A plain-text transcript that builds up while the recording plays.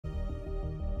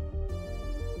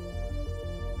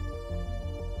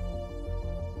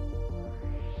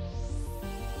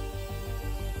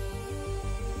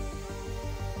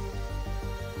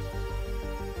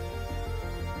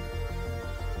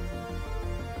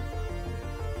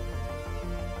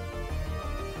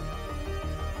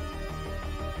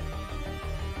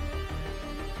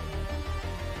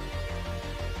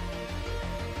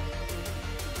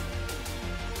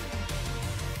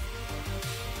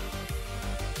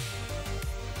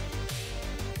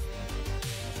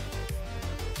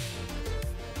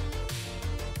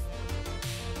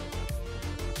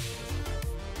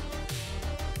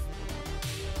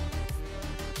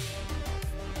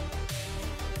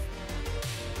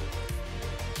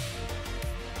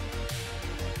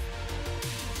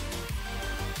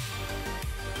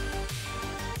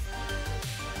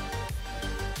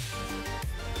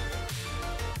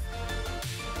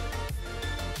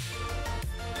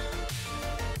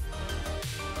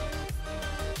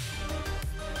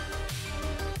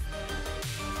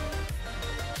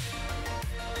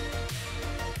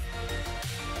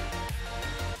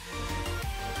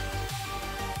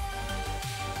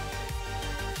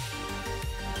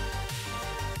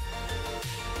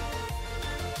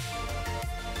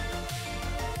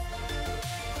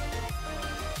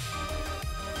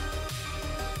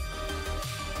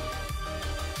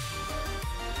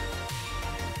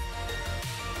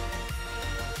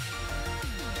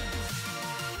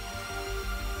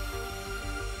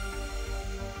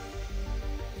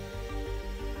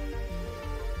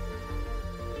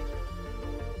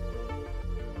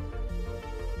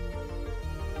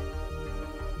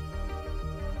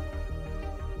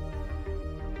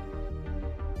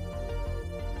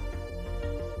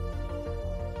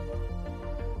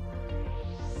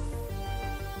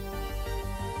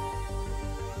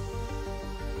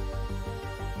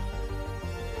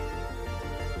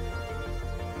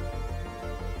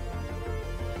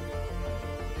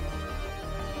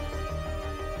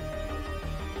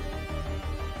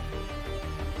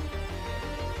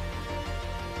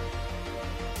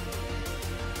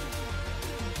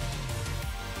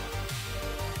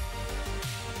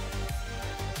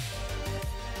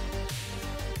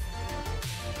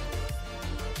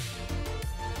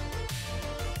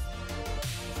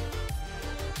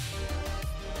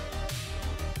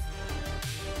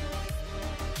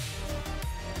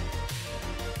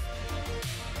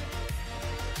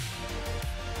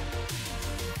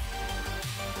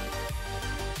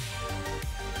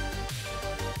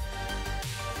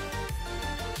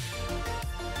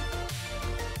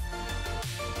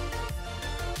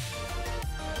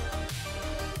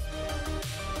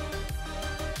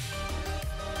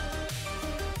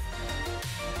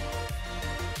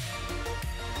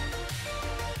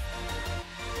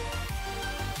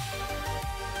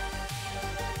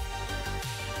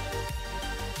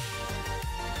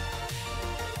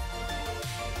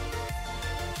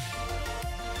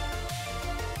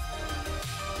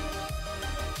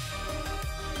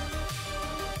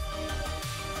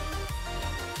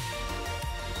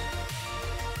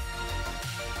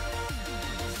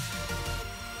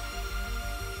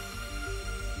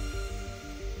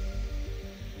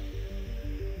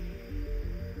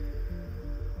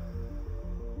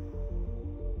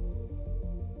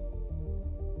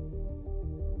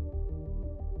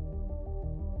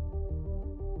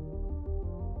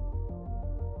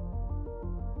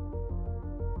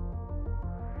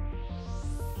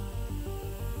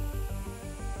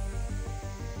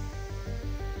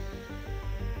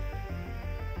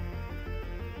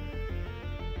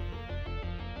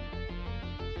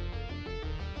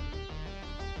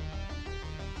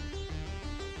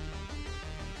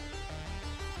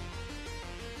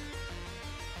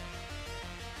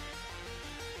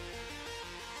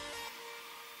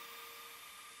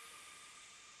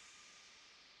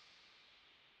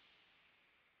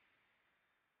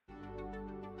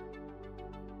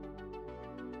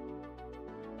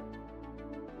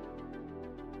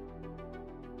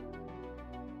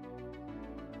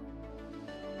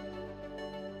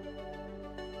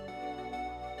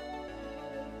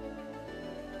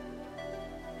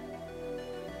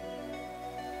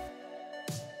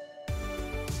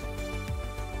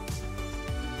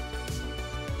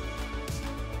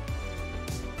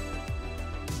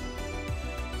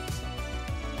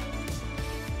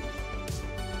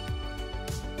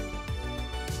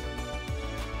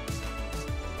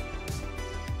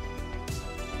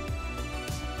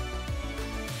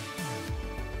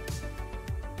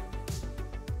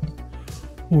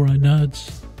Alright,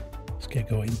 nerds, let's get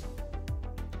going.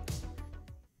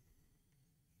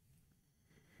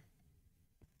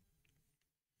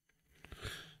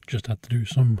 Just had to do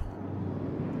some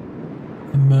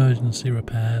emergency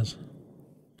repairs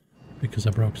because I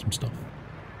broke some stuff.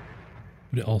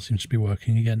 But it all seems to be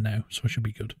working again now, so it should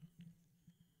be good.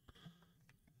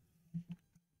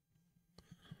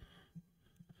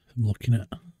 I'm looking at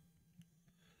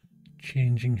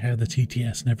changing how the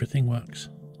TTS and everything works.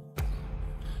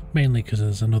 Mainly because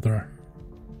there's another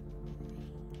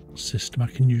system I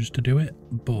can use to do it,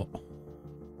 but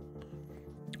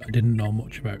I didn't know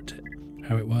much about it,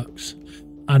 how it works.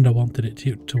 And I wanted it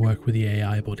to work with the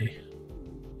AI buddy,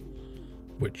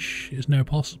 which is now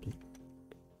possible.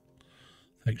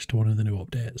 Thanks to one of the new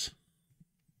updates.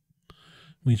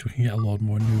 Means we can get a lot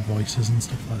more new voices and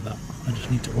stuff like that. I just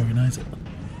need to organise it.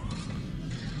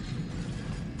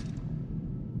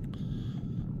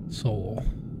 So,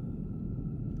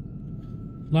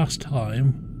 last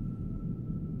time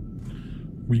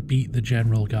we beat the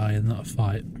general guy in that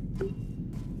fight,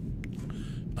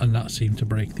 and that seemed to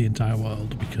break the entire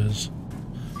world because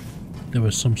there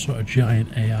was some sort of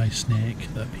giant AI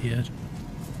snake that appeared,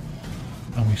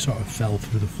 and we sort of fell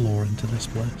through the floor into this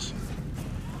place,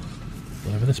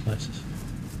 whatever this place is.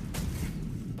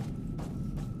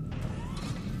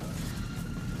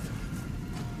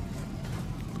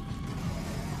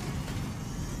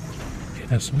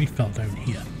 Yeah, so we fell down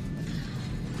here.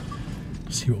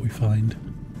 Let's see what we find.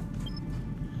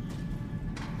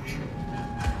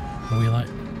 Are we like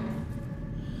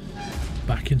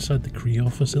back inside the Creo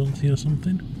facility or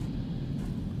something?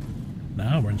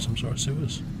 Now we're in some sort of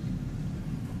sewers.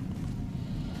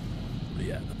 But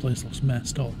yeah, the place looks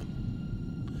messed up.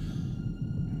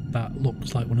 That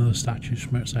looks like one of the statues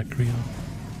from outside Creo.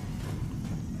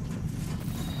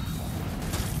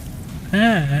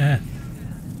 Ah!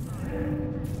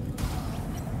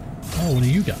 Oh, one of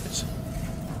you guys.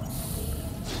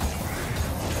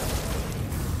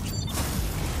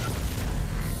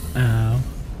 Ow.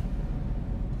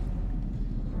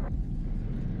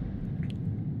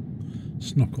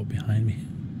 Snuck up behind me.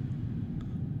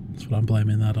 That's what I'm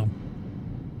blaming that on.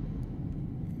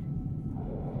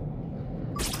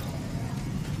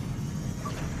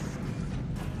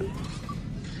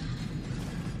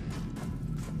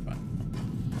 Right.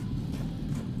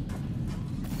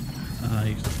 Ah,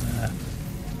 he's up there.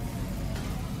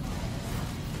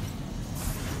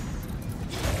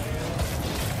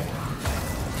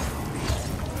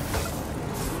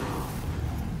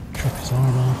 Chop his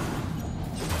arm off.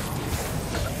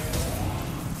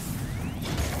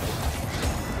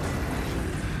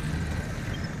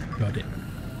 Got it.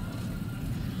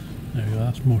 There we go,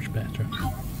 that's much better.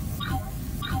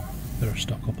 Better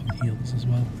stock up on heals as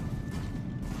well.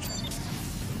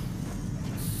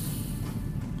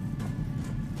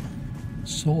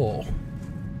 So,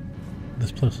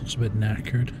 this place looks a bit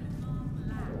knackered.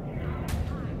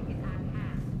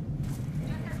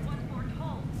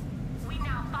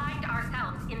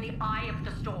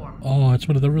 Oh, it's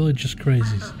one of the religious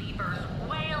crazies. Believers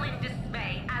wail in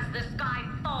dismay as the sky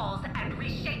falls and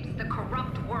reshapes the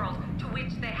corrupt world to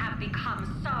which they have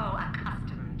become so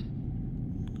accustomed.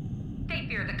 They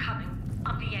fear the coming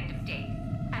of the end of days,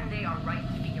 and they are right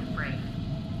to be afraid.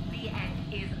 The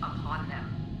end is upon them.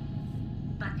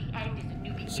 But the end is a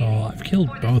new beginning. So I've killed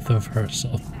both of her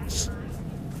sons.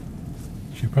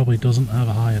 She probably doesn't have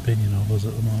a high opinion of us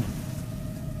at the moment.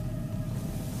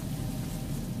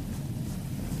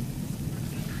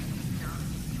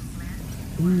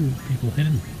 Ooh, people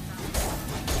hitting me.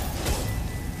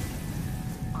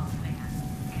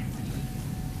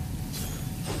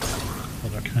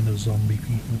 Well, they're kind of zombie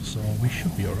people, so we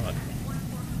should be alright.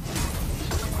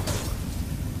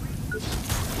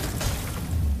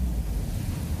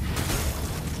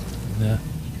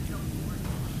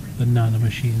 The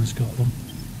nanomachines got them.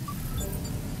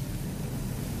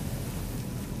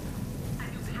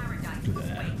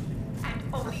 There.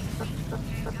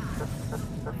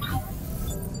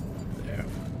 There.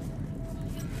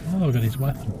 Oh, I got his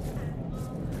weapon.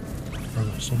 Or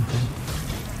got something.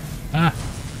 Ah!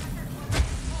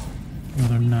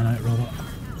 Another nanite robot.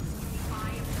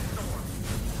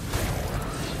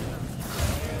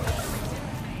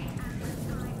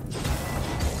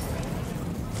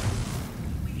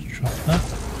 Drop that.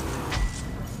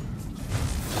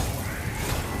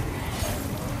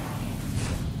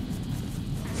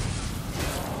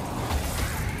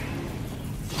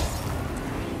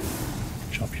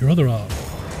 Chop your other arm.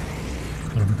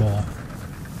 Got him ball.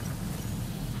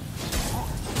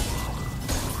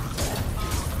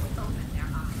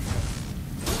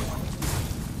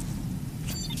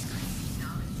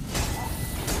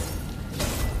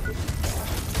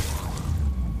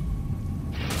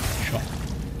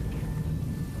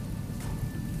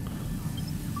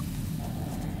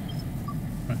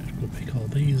 Go pick all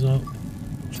these up.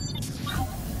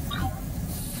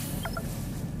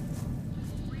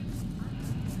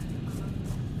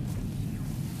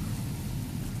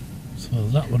 So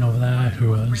there's that one over there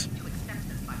who has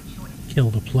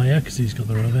killed a player because he's got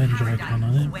the revenge icon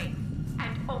on him.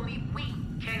 And only we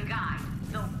can guide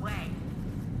the way.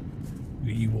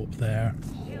 You up there.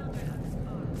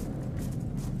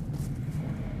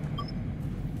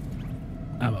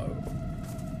 Ammo.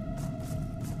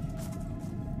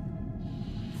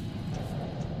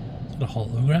 Is it a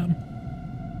hologram?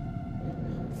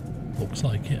 Looks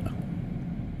like it.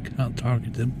 Can't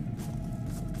target him.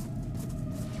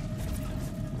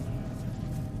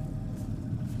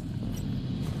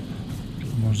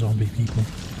 Got more zombie people.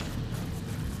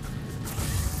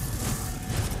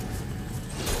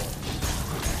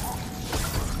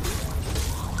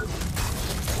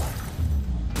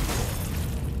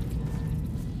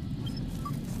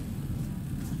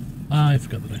 I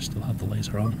forgot that I still had the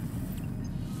laser on.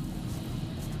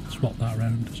 Swap that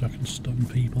around so I can stun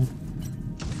people. Or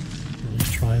at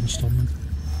least try and stun them.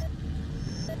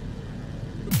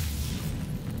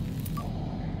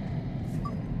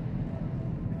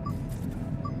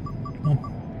 Come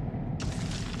on.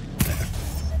 There.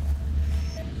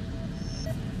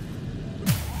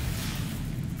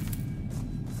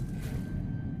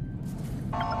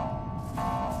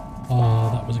 Oh,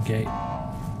 that was a gate.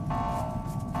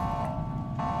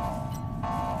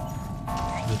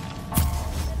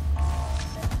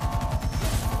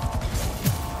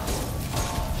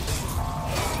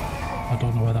 I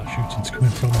don't know where that shooting's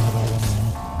coming from, and I don't want to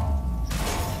know.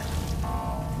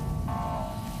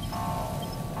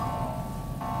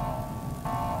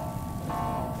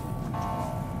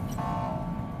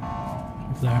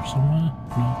 Up there somewhere?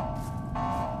 No.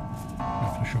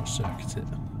 I'm going to short circuit it.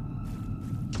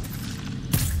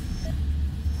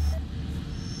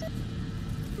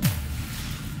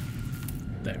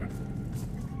 There.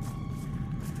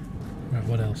 Right,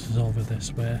 what else is over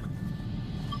this way?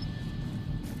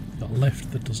 Got a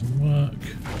lift that doesn't work.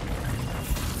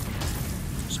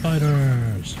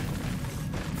 Spiders!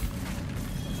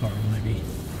 Or maybe.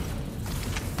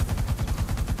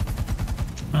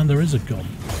 And there is a gun.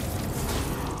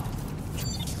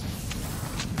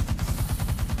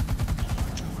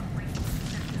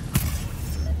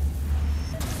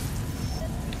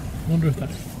 I wonder if that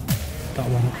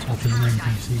one up top is an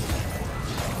NPC.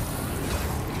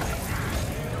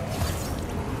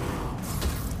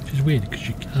 Which is weird because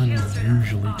you can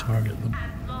usually target them.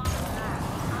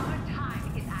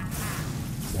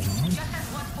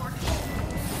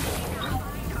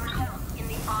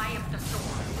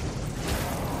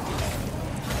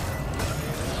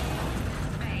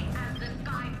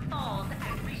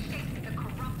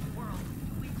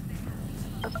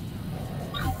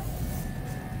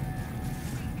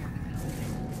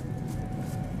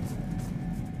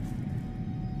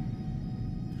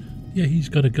 Yeah, he's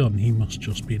got a gun. He must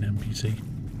just be an NPC.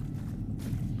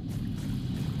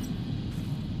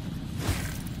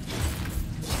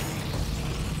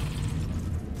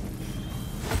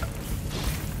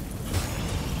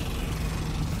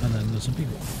 And then there's a big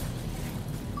one.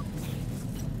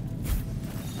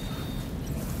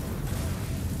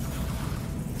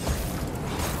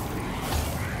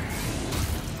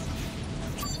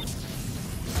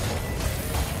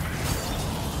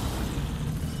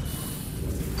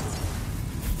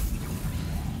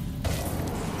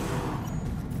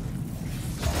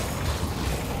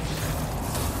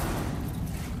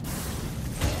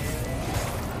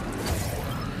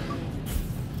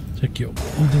 Take your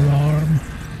underarm.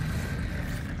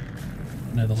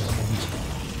 Now the little ones.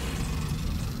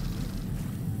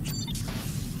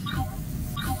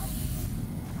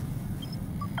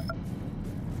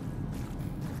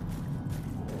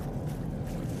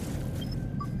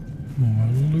 More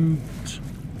loot.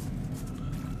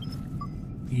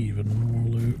 Even more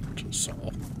loot. So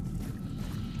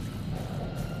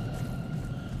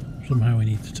somehow we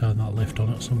need to turn that lift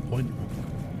on at some point.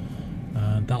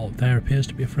 And that up there appears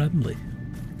to be a friendly.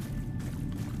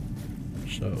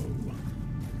 So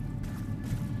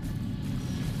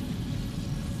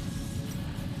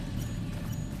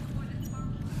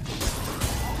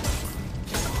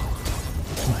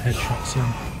my headshots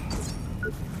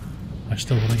in. I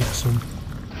still want to get some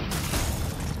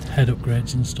head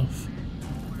upgrades and stuff.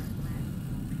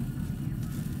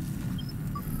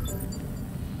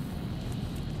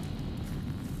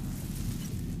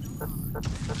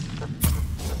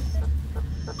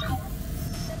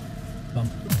 Come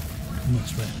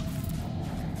this way.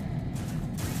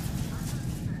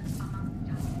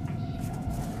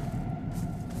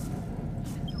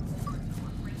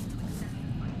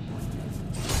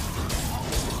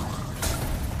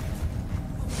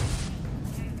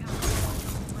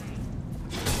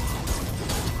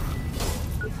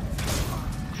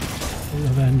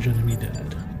 Orange enemy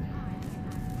dead.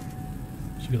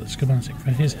 So we've got the schematic for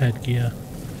his headgear.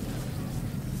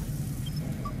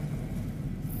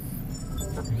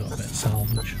 We've got a bit of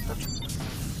salvage.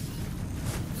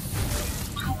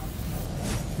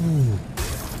 Ooh.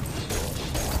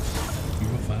 You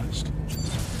were fast.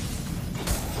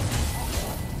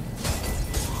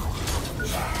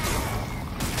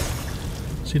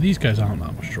 See, these guys aren't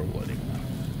that much trouble anymore.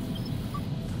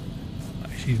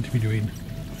 I seem to be doing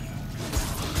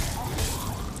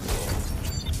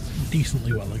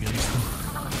decently well against them.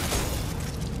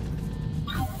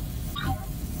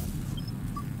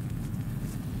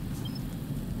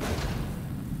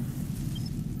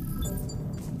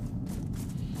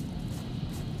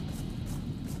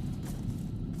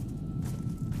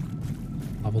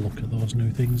 Have a look at those new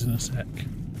things in a sec.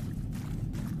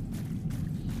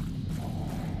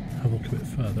 Have a look a bit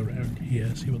further around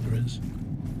here, see what there is.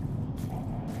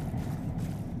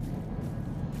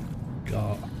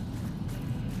 Got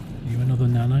you another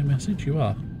nanite message? You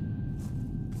are.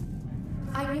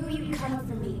 I knew you'd come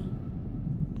for me.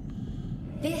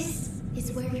 This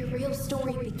is where your real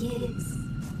story begins.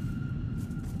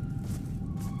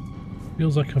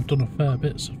 Feels like I've done a fair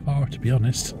bit so far, to be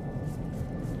honest.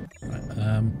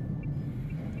 Right,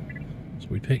 so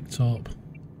we picked up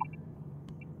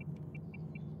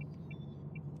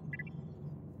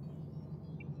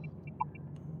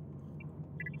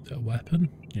a weapon?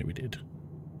 Yeah, we did.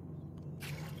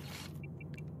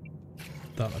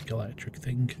 That like electric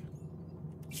thing.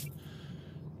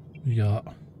 We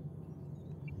got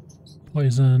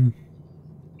poison,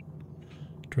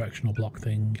 directional block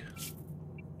thing,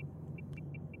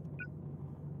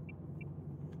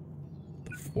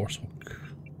 the force hook,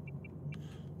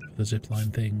 the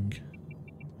zipline thing,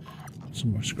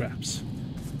 some more scraps.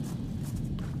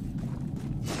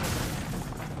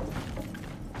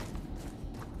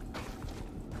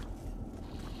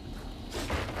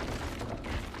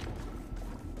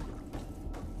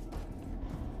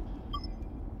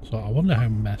 So I wonder how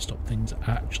messed up things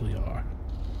actually are.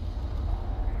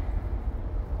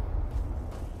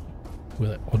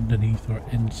 Will it underneath or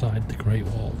inside the Great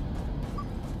Wall?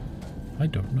 I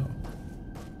don't know.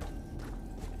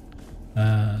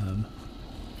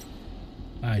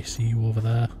 I see you over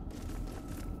there.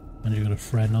 And you've got a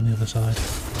friend on the other side.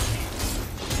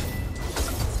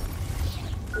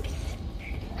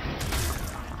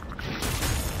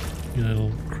 You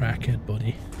little crackhead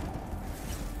buddy.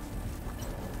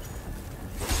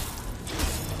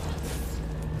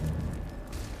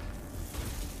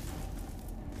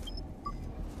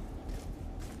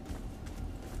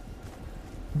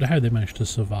 How they managed to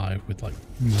survive with like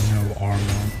no armor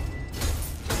on.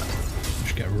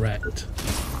 Just get wrecked.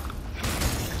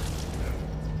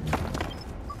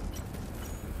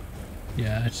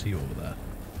 Yeah, I see you over there.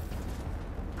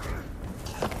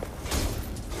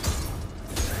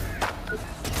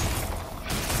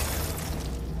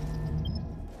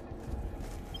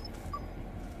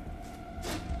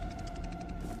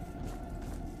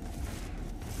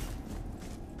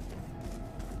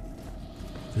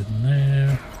 In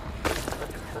there.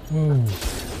 Whoa.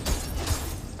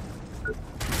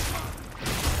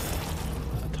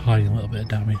 That tiny little bit of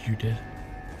damage you did.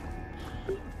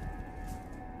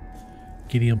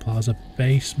 Gideon Plaza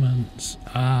basement.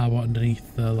 Ah, what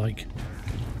underneath the like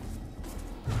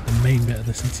the main bit of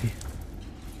the city.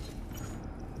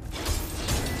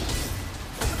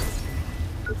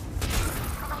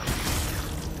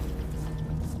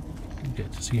 You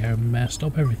get to see how messed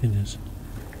up everything is.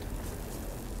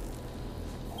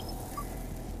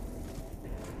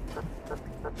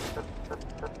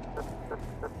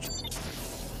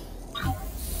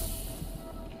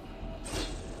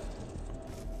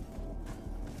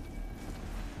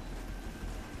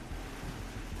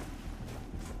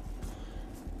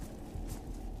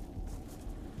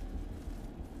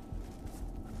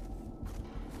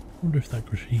 I wonder if that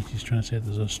graffiti is trying to say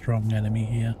there's a strong enemy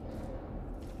here.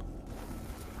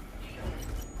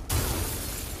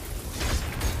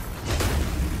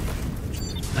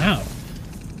 Ow!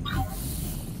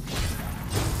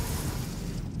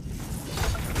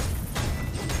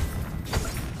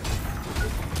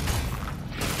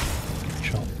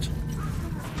 Chopped.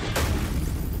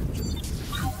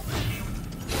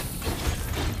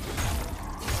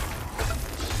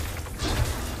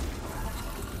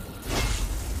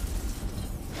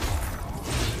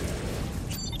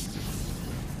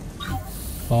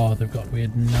 Oh, they've got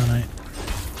weird nanite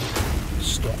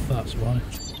stuff, that's why.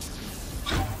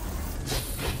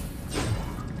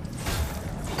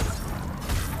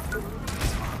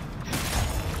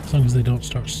 As long as they don't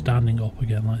start standing up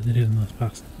again like they did in the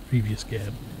previous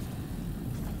game.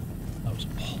 That was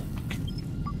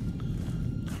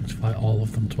fight all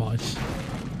of them twice.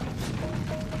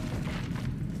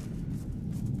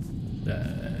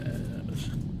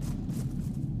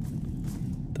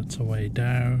 That's a way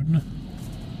down.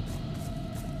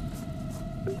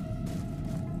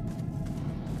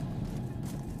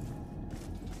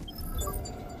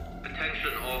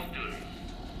 Attention all students.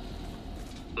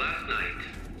 Last night,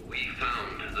 we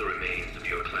found the remains of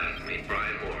your classmate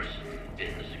Brian Morrison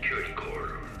in the security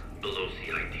corridor below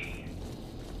CID.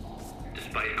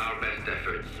 Despite our best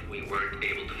efforts, we weren't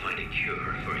able to find a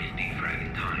cure for his defrag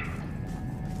in time.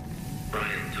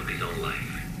 Brian took his own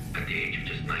life at the age of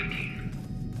just 19.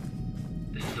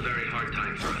 This is a very hard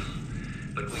time for us,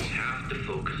 but we have to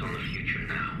focus on the future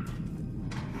now.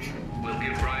 We'll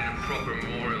give Brian a proper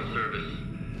memorial service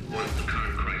once the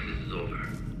current crisis is over.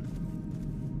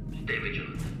 Stay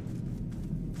vigilant.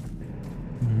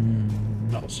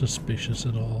 Not suspicious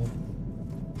at all.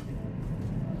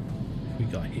 What we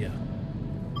got here?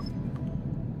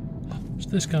 It's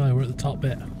this guy. We're at the top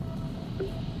bit.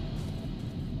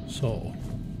 So,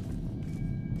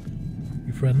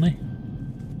 you friendly?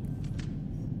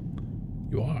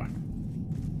 You are.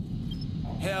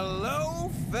 Hello,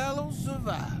 fellow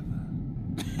survivor.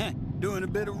 Doing a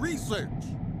bit of research.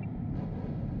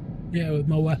 Yeah, with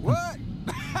my weapon. What?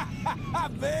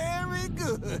 Very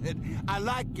good. I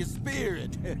like your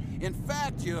spirit. In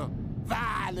fact, your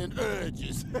violent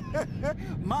urges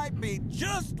might be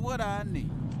just what I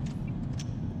need.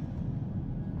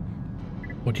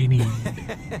 What do you need?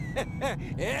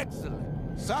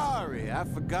 Excellent. Sorry, I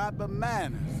forgot my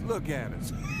manners. Look at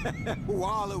us.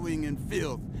 Wallowing in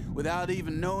filth without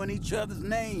even knowing each other's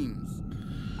names.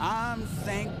 I'm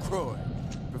St. Croix,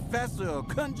 Professor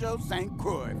Okunjo St.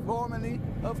 Croix, formerly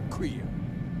of Creo.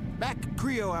 Back at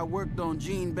Creo, I worked on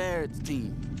Gene Barrett's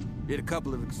team. Did a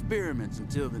couple of experiments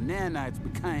until the nanites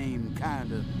became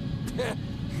kind of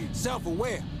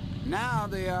self-aware. Now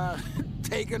they are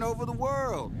taking over the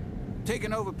world.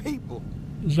 Taking over people,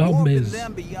 Zombies. warping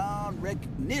them beyond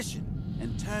recognition,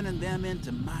 and turning them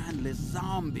into mindless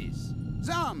zombies.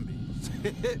 Zombies!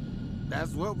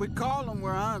 That's what we call them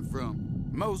where I'm from.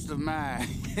 Most of my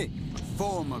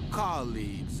former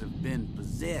colleagues have been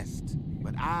possessed,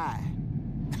 but I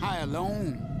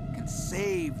alone can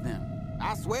save them.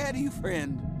 I swear to you,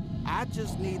 friend, I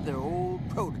just need their old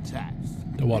prototypes.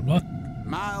 The what?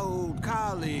 My old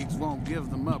colleagues won't give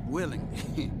them up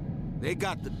willingly. They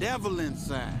got the devil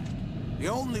inside. The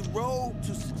only road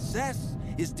to success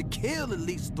is to kill at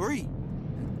least 3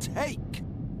 and take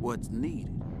what's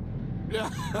needed.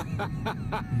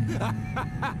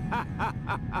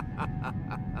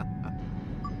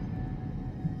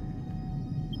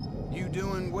 You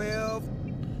doing well?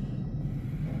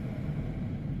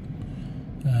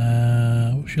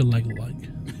 What's your leg like?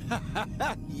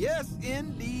 Yes,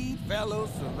 indeed, fellow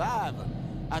survivor.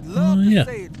 I'd love to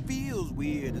say it feels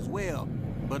weird as well,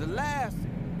 but alas,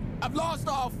 I've lost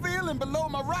all feeling below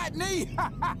my right knee.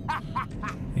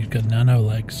 You've got nano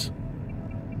legs.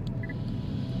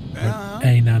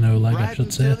 A nano leg, I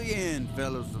should say. Right until the end,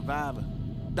 fellow survivor.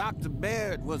 Dr.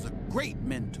 Barrett was a great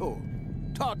mentor.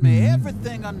 Taught me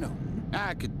everything I know.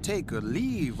 I could take or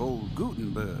leave old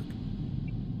Gutenberg.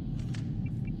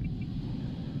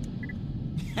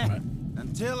 Right.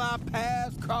 Until our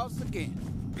paths cross again.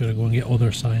 Gotta go and get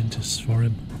other scientists for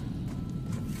him.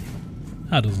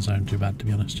 That doesn't sound too bad, to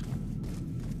be honest.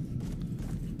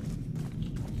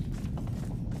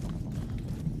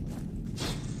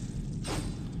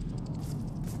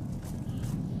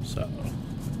 So,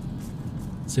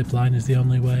 zip line is the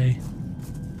only way.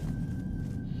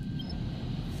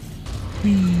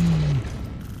 Whee!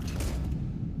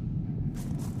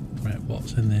 Right,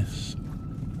 what's in this?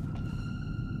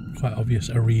 Quite obvious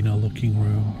arena-looking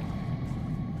room.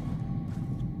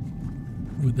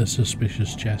 With the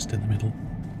suspicious chest in the middle.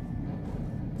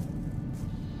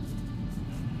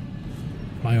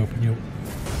 If I open you up.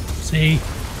 See?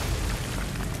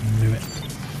 Knew it.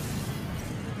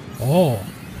 Oh!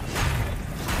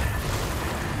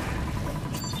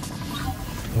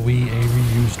 Are we a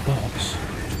reused box?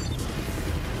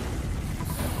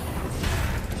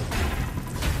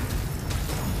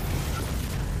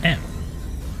 M.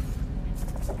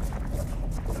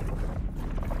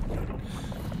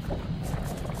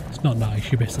 It's not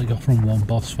nice, you basically go from one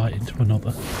boss fight into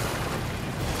another.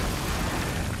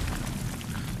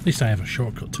 At least I have a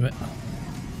shortcut to it.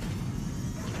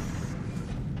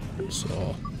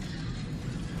 So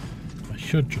I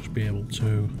should just be able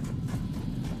to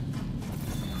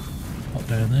pop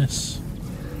down this.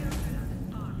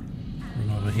 Run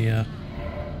over here.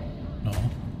 No.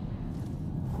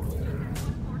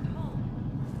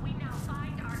 We now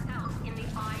find ourselves in the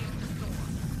eye of the storm.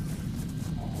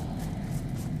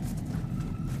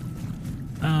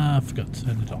 Ah, I forgot to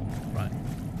turn it on. Right.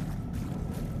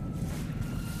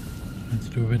 Need to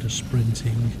do a bit of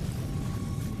sprinting.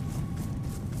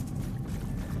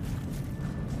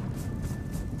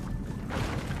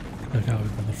 I can't be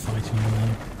bothered fighting them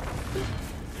now.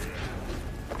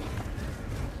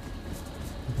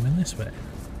 Come in this way.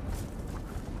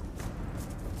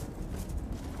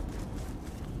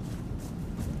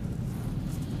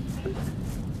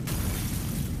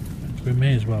 We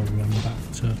may as well run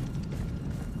back to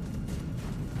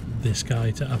this guy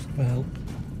to ask for help.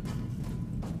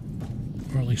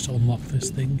 Or at least unlock this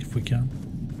thing if we can.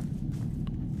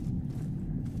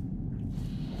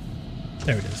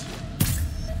 There it is.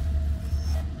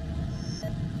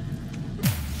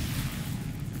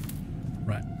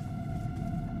 Right.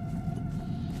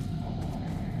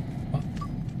 What?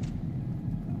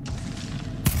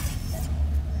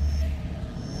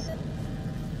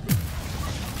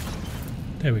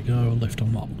 There we go, lift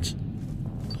unlocked.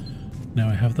 Now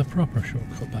I have the proper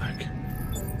shortcut back.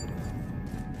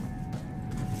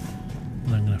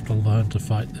 And I'm going to have to learn to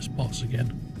fight this boss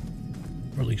again.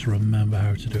 Or at least remember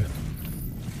how to do it.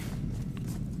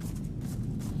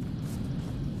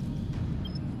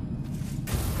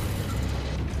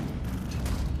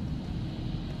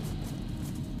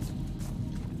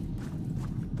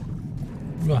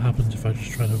 What happens if I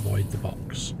just try to avoid the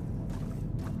box?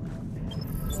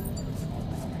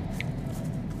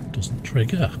 Doesn't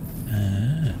trigger.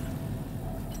 Ah.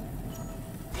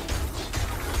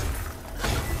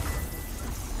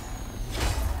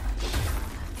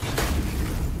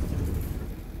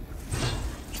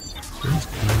 So it's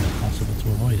kind of impossible to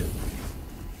avoid it.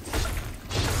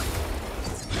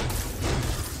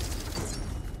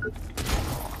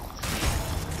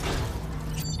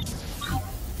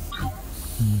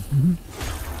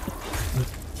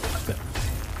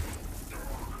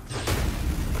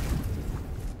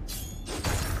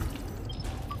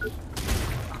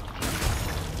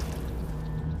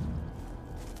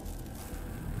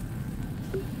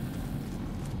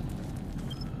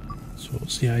 So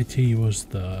CIT was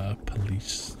the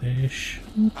police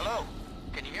station. Hello?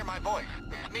 Can you hear my voice?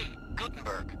 It's me,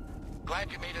 Gutenberg.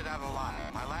 Glad you made it out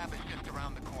alive. My lab is just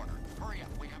around the corner. Hurry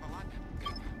up, we have a lot to...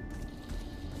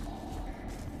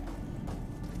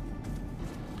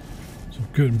 So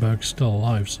Gutenberg's still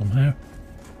alive somehow.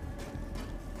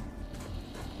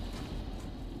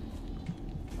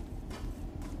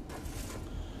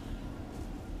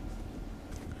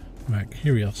 Right,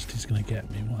 curiosity's gonna get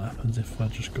me. What happens if I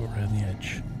just go around the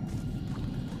edge?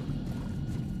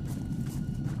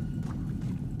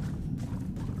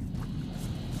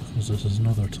 Because there's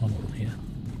another tunnel here.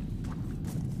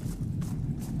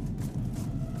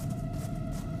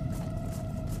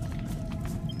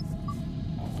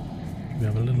 We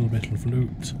have a little bit of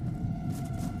loot.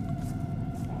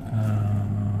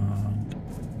 And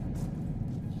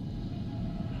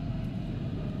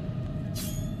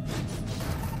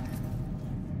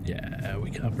yeah, we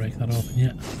can't break that open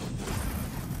yet.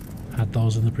 Had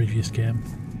those in the previous game.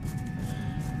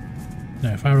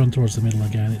 Now if I run towards the middle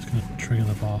again, it's going to trigger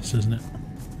the boss, isn't it?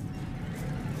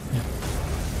 Yep.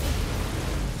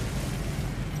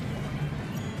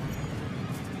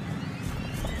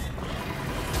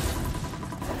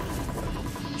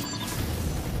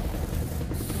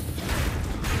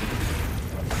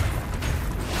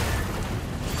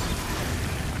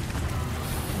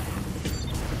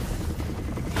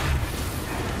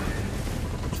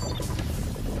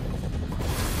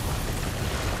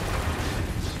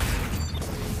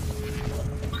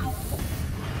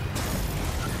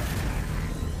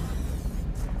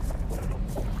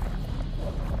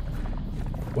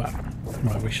 Well,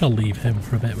 right, we shall leave him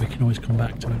for a bit. We can always come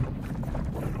back to him.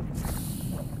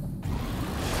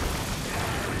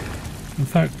 In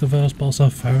fact, the first boss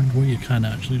I've found where you can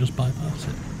actually just bypass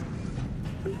it.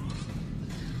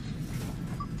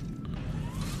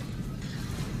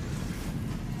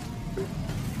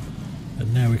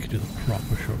 And now we can do the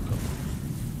proper shortcut.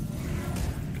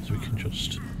 Because we can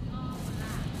just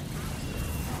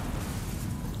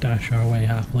dash our way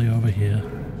happily over here.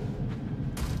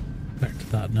 Back to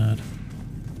that nerd.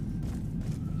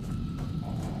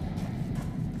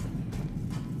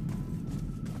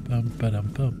 Bum ba dum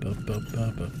bum bum bum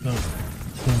bum bum bum.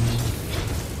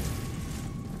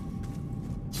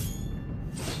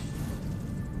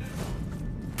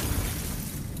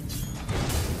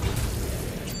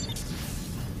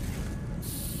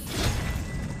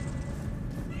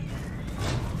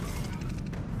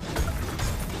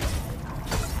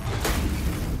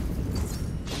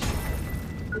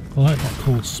 I like that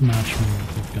cool smash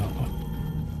move we've got.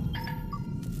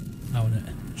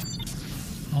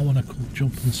 I want a cool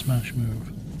jump and smash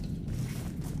move.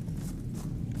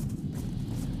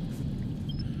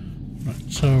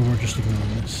 So we're just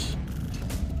ignoring this.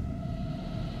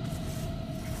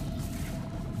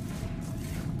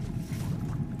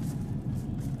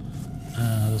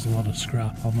 There's a lot of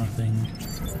scrap on that thing.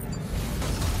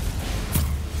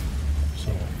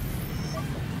 So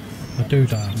if I do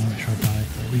die, I'm gonna make sure I die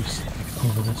at least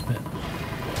over this bit.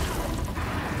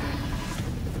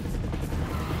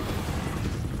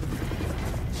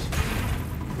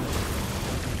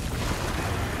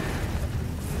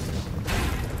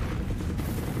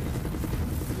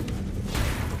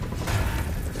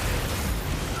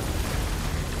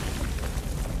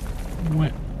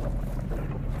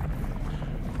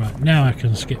 Right, now I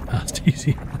can skip past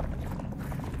easy.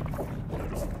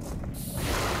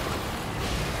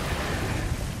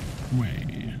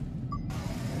 Wait.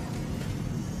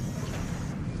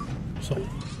 So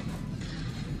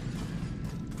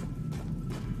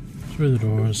through the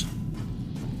doors.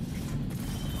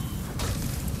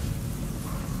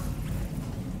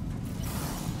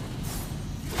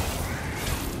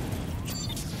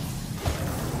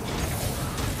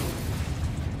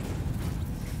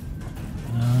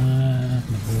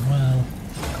 Well.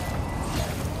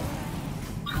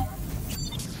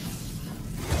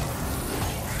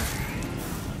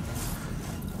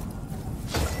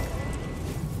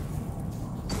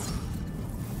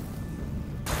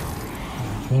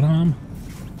 One arm.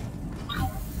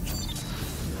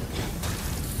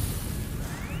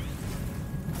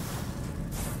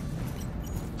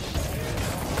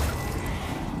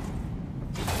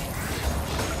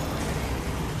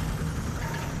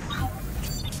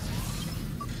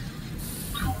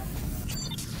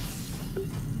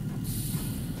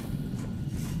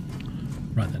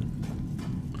 Right then.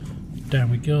 Down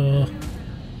we go.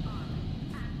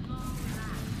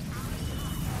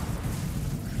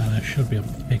 And I should be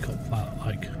able to pick up that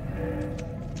like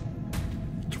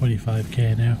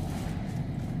 25k now.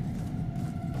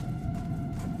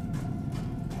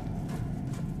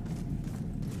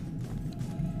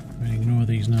 I'm going to ignore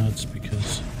these nodes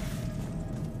because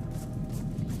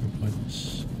they're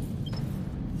pointless.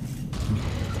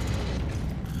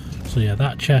 So yeah,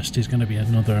 that chest is going to be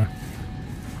another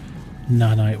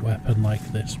nanite weapon like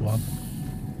this one,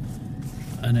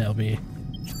 and it'll be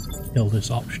kill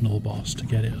this optional boss to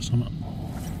get it or something.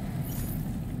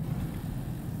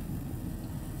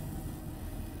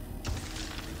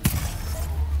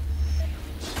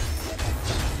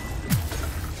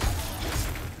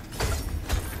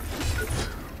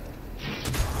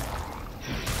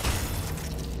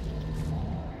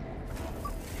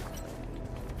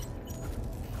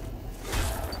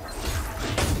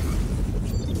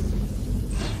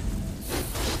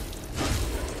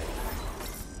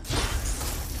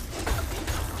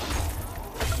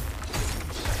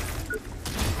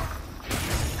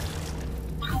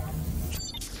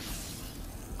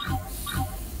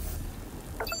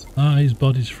 Ah, his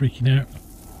body's freaking out.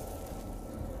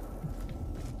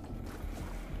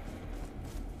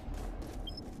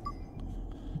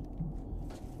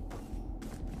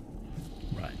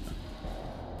 Right.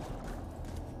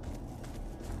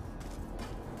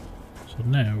 So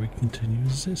now we continue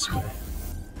this way.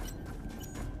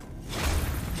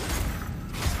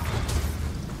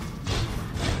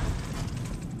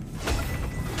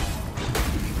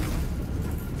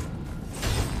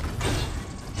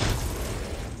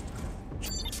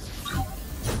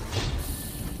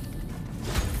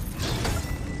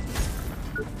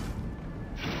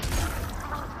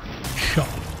 Shot.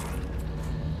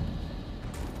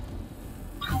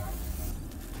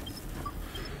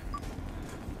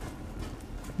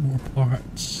 More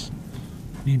parts.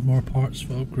 Need more parts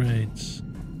for upgrades.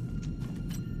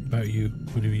 What about you?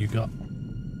 What have you got?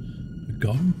 A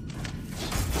gun?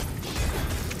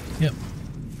 Yep.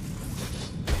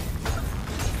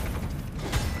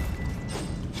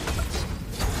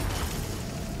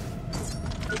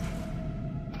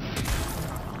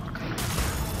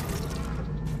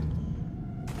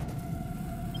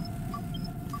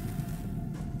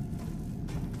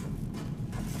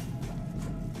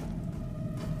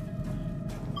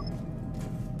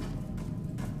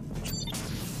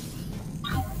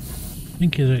 I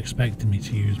think he's expecting me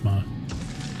to use my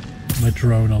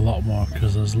drone a lot more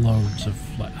because there's loads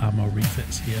of like ammo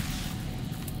refits here.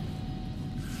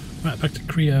 Right, back to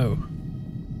Creo.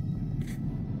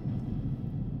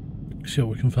 See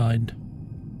what we can find.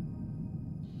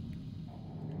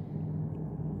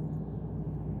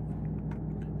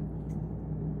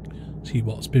 See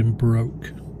what's been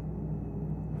broke.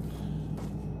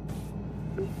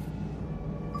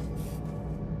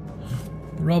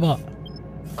 Robot.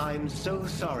 I'm so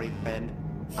sorry, friend.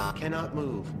 I cannot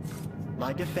move.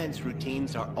 My defense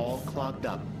routines are all clogged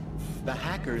up. The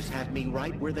hackers had me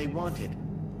right where they wanted.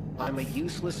 I'm a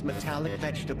useless metallic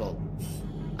vegetable.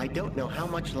 I don't know how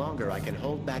much longer I can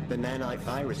hold back the nanite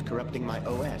virus corrupting my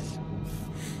OS.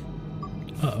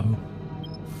 Uh-oh.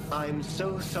 I'm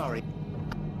so sorry.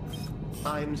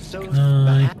 I'm so...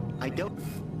 I don't...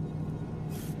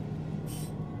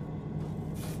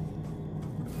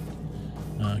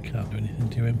 I can't do anything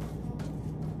to him.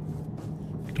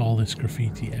 All this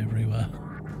graffiti everywhere.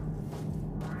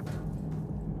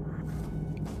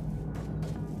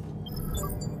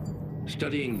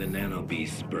 Studying the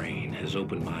nanobeast's brain has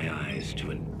opened my eyes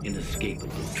to an inescapable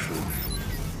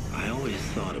truth. I always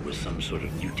thought it was some sort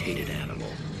of mutated animal,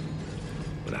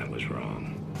 but I was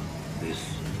wrong.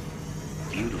 This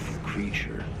beautiful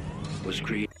creature was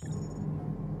created.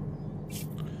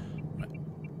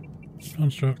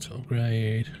 Construct,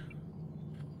 upgrade.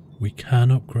 We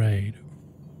can upgrade.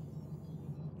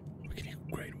 We can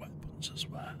upgrade weapons as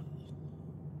well.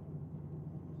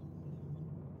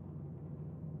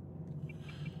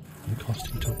 And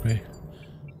costing to upgrade.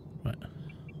 Right.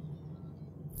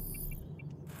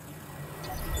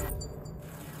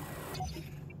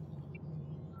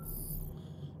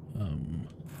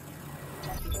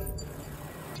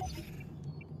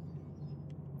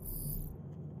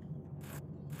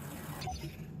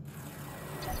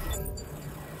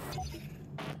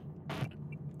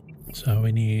 So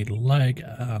we need leg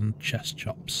and chest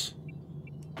chops.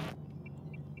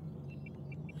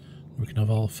 We can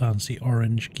have all fancy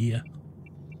orange gear.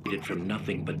 From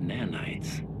nothing but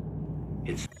nanites.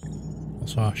 It's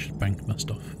Also, I should bank my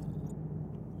stuff.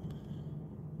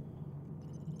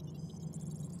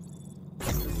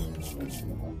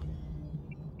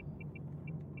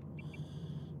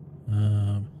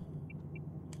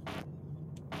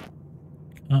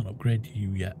 Can't upgrade you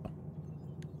yet.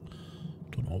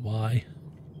 Don't know why.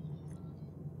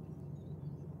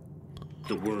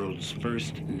 the world's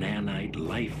first nanite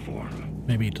life form.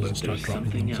 Maybe it doesn't start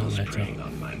dropping until later.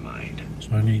 On my mind.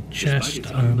 So I need chest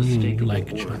and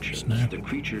leg chops now. The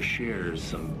creature shares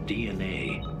some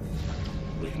DNA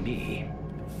with me.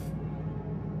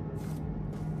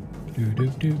 Do do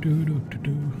do do do do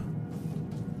do.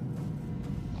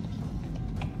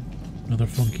 Another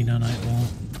funky nanite wall.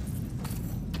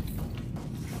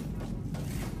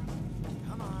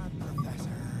 Come on, Professor.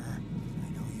 I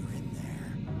know you're in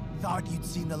there. Thought you'd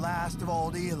seen the last of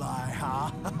old Eli,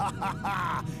 huh?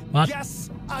 What? Guess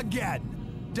again.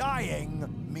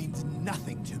 Dying means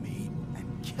nothing to me,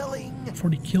 and killing. I've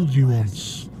already killed you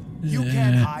once. You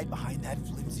can't hide behind that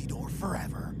flimsy door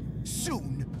forever.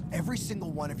 Soon, every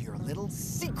single one of your little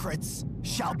secrets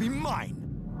shall be mine.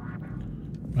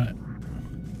 Right.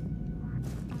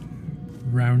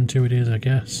 Round 2 it is, I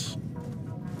guess.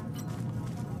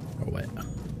 Oh, wait.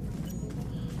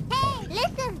 Hey,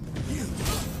 listen!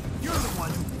 You're the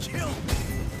one who killed me.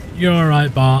 You're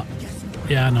alright, Bart.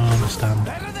 Yeah, no, I understand.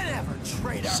 Better than ever,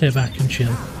 traitor. Sit back and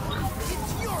chill.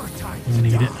 It's your time We to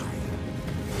need die.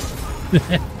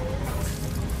 it.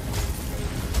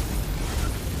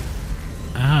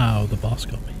 Ow, the boss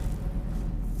got me.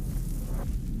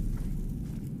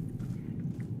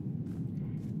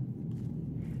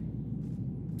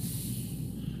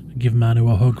 Give Manu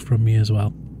a hug from me as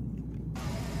well.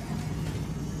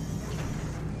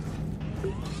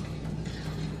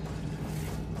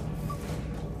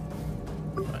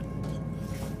 Right.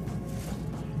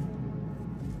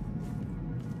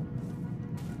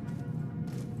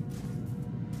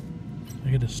 I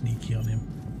get a sneaky on him.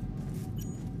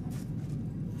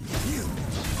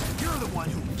 You're the one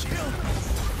who killed me.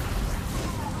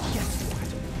 Guess what?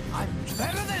 I'm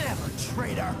better than ever,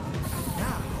 traitor.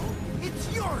 Now,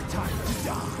 it's your time to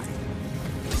die.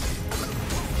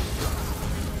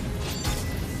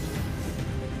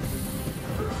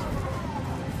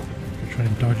 Try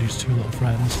and dodge his two little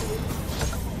friends.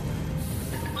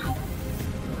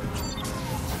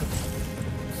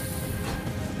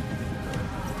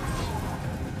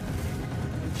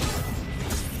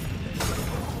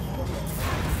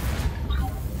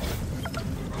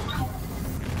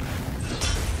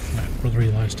 Right, brother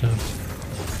Eli's turn.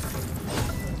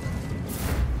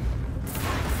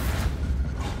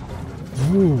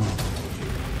 Ooh.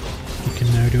 He can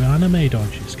now do anime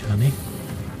dodges, can he?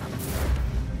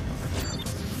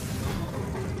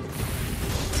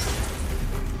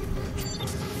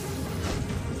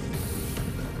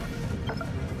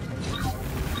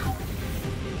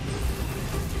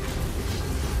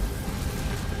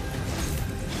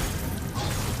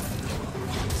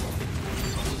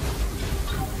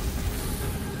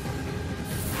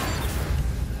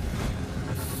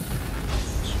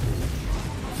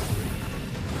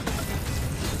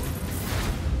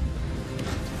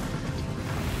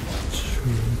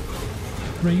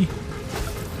 3.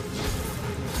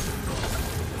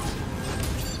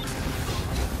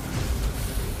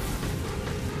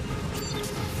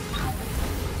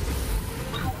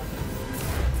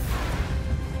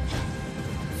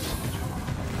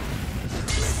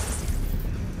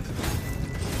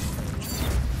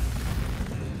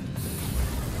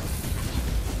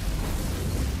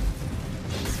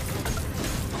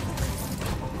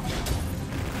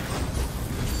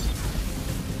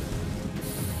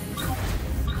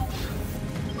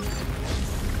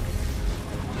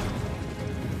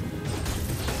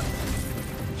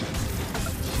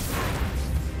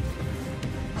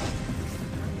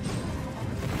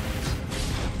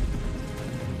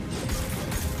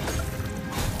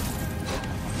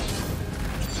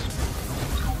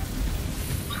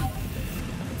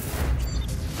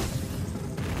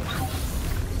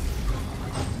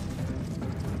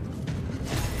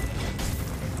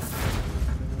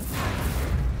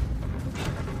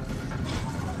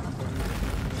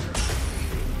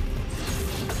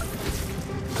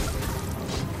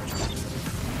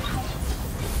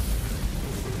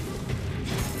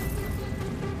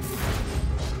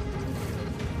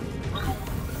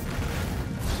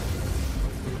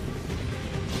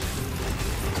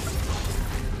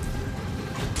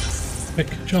 Quick,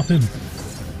 chop him.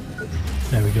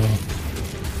 There we go.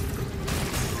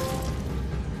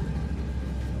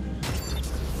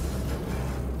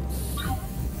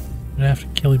 I have to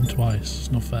kill him twice.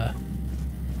 It's not fair.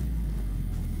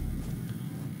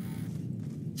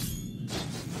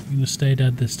 I'm gonna stay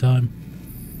dead this time.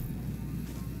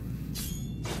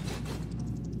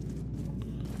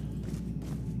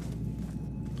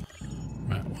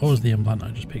 Right, what was the implant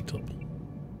I just picked up?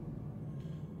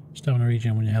 Stamina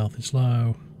regen when your health is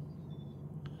low.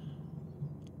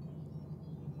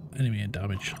 Enemy and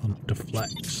damage on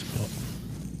deflects, but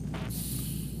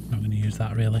I'm not going to use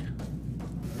that really.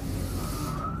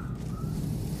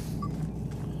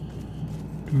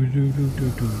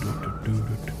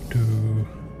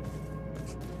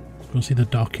 Go see the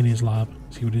doc in his lab,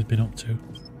 see what he's been up to.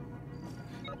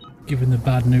 Given the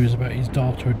bad news about his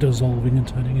daughter dissolving and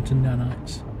turning into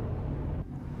nanites.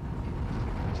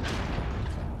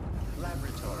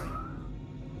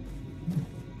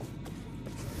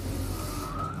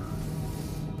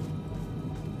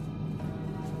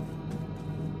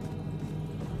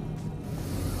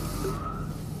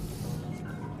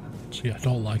 Yeah, I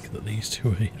don't like that these two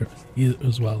are here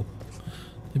as well.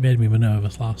 They made me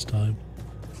nervous last time.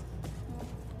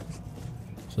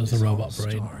 So there's the robot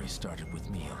brain. This story started with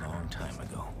me a long time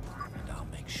ago, and I'll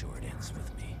make sure it ends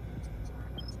with me.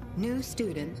 New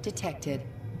student detected.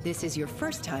 This is your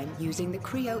first time using the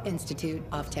Creo Institute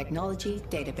of Technology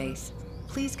database.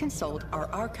 Please consult our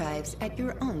archives at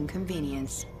your own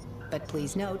convenience. But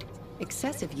please note,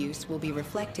 excessive use will be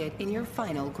reflected in your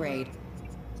final grade.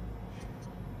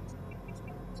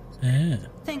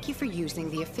 Thank you for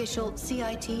using the official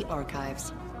CIT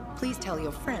archives. Please tell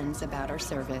your friends about our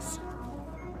service.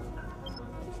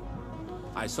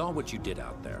 I saw what you did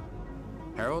out there.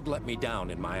 Harold let me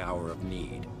down in my hour of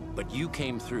need, but you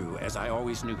came through as I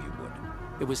always knew you would.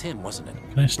 It was him, wasn't it?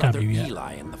 Can I stab Brother you yet?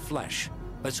 Eli in the flesh.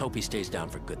 Let's hope he stays down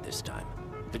for good this time.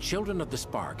 The children of the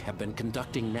Spark have been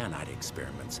conducting nanite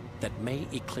experiments that may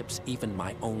eclipse even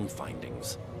my own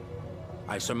findings.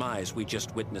 I surmise we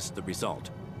just witnessed the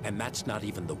result. And that's not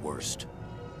even the worst.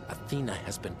 Athena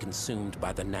has been consumed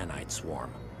by the nanite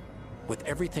swarm. With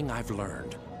everything I've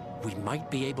learned, we might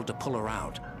be able to pull her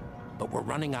out, but we're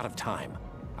running out of time.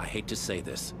 I hate to say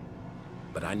this,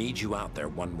 but I need you out there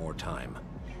one more time.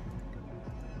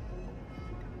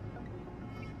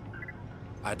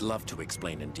 I'd love to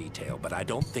explain in detail, but I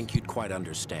don't think you'd quite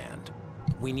understand.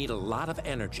 We need a lot of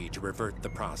energy to revert the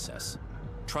process.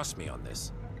 Trust me on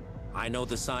this. I know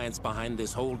the science behind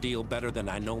this whole deal better than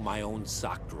I know my own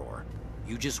sock drawer.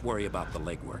 You just worry about the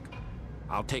legwork.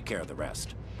 I'll take care of the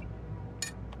rest.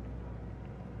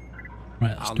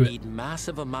 Right, I'll need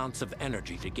massive amounts of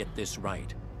energy to get this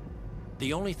right.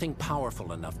 The only thing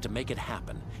powerful enough to make it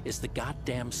happen is the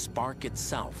goddamn spark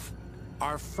itself.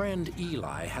 Our friend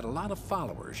Eli had a lot of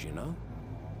followers, you know?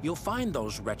 You'll find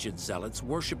those wretched zealots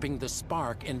worshipping the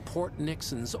spark in Port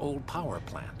Nixon's old power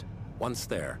plant. Once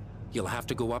there, you'll have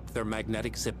to go up their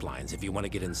magnetic zip lines if you want to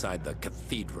get inside the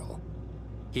cathedral.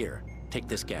 Here, take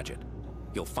this gadget.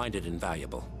 You'll find it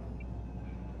invaluable.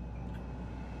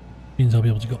 Means I'll be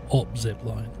able to go up zip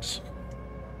lines.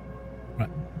 Right,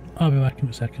 I'll be back in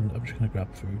a second. I'm just going to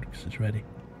grab food because it's ready.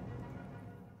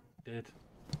 Did.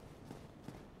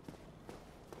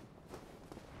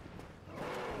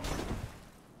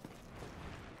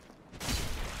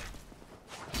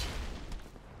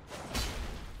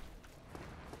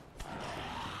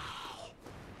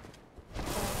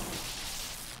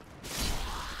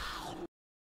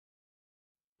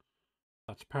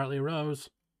 apparently a rose.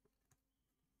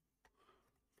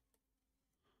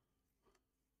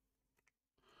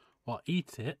 Well,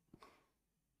 eat it.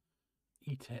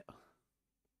 Eat it.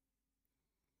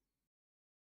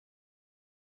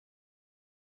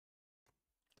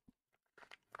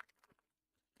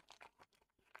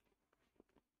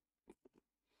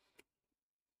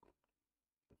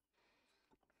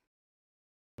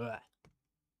 Blech.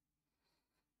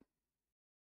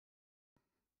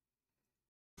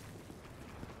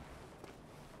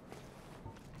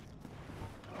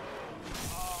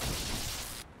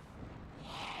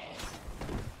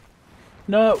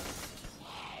 No!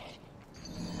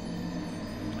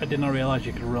 I did not realise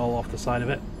you could roll off the side of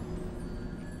it.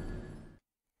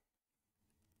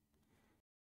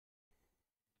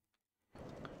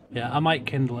 Yeah, I might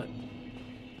kindle it.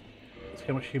 Let's see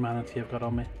how much humanity I've got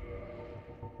on me.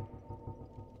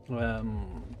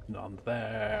 None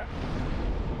there.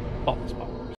 Bottom spot.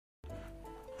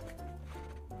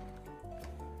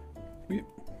 Yep.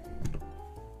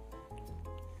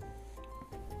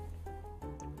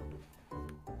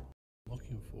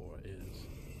 Looking for is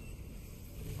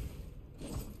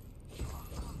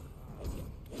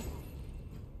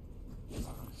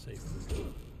safe.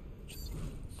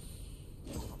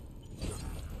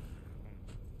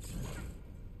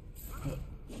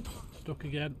 Stuck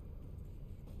again.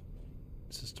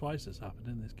 This is twice that's happened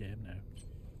in this game now.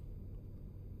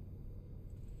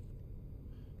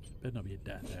 Better not be a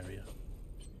death area.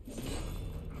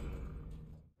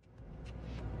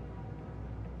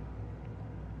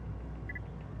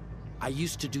 I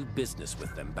used to do business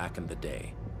with them back in the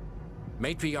day.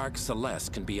 Matriarch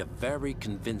Celeste can be a very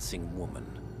convincing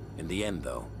woman. In the end,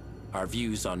 though, our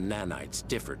views on nanites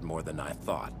differed more than I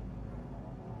thought.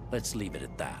 Let's leave it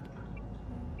at that.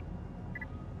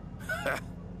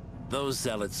 Those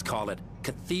zealots call it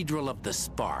Cathedral of the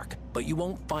Spark, but you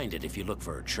won't find it if you look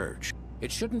for a church.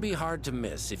 It shouldn't be hard to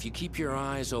miss if you keep your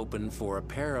eyes open for a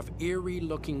pair of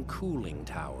eerie-looking cooling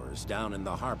towers down in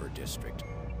the Harbor District.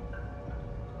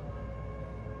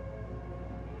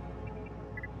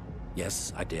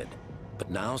 Yes, I did. But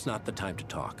now's not the time to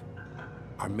talk.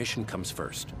 Our mission comes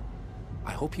first.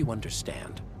 I hope you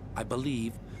understand. I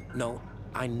believe, no,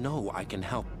 I know I can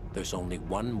help. There's only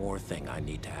one more thing I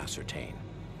need to ascertain.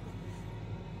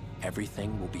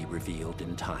 Everything will be revealed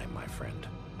in time, my friend.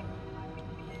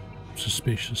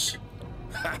 Suspicious.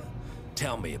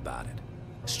 Tell me about it.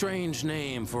 Strange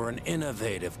name for an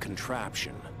innovative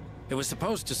contraption. It was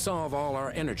supposed to solve all our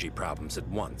energy problems at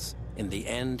once. In the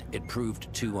end, it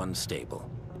proved too unstable.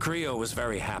 Creo was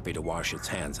very happy to wash its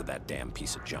hands of that damn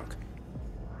piece of junk.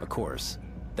 Of course,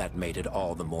 that made it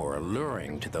all the more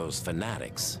alluring to those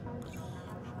fanatics.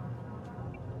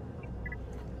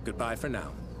 Goodbye for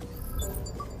now.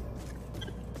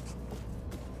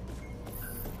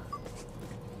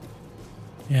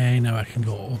 Yeah, now I can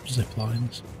go up zip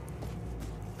lines.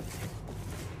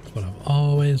 That's what I've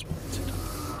always wanted.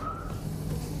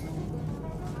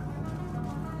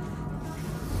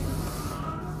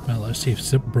 Well, let's see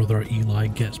if Brother Eli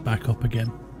gets back up again.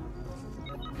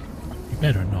 He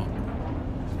better not.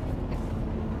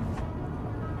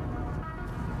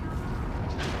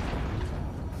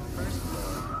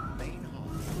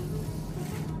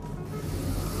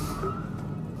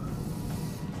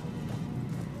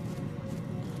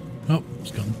 Oh,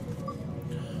 it's gone.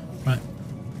 Right.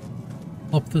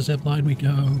 Up the zip line we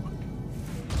go.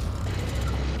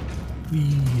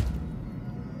 Whee.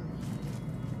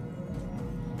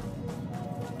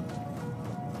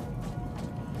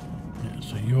 Yeah,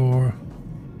 so you're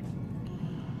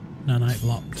nanite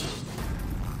blocked.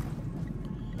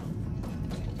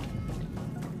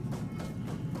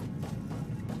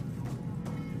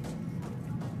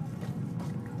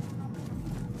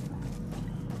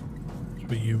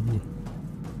 So you.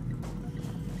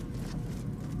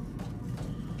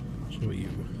 So you.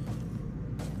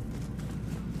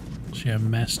 See how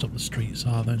messed up the streets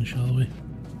are then, shall we?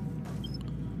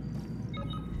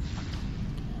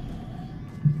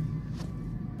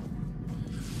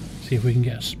 See if we can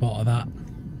get a spot of that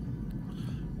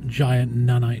giant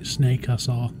nanite snake I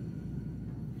saw.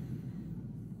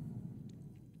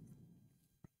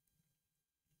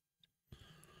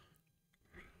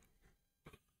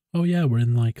 Oh yeah, we're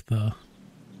in like that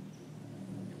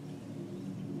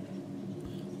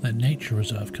nature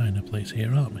reserve kind of place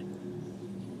here, aren't we?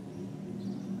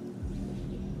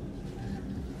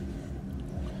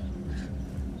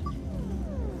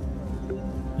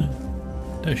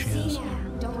 There she is. See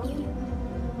now, don't you?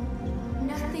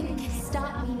 Nothing can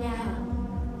stop me now.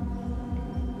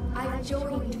 I've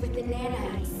joined with the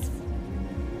nanites.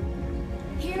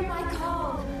 Hear my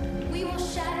call. We will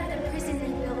shatter the prison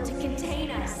they built to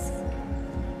contain us.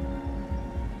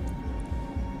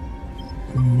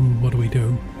 Ooh, what do we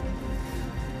do?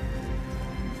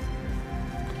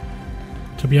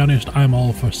 To be honest, I'm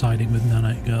all for siding with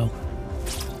Nanite Girl.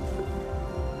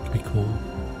 Could be cool.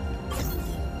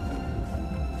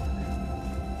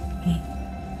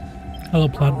 Hello,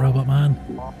 Plant Robot Man.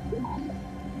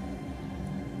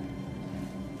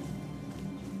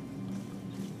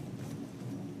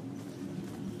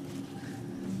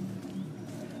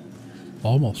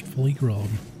 Almost fully grown.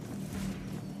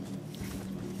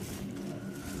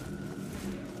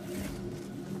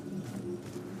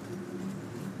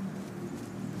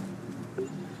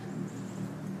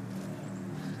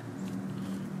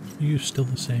 Are you still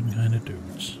the same kind of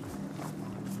dudes?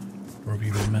 Or have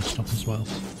you been messed up as well?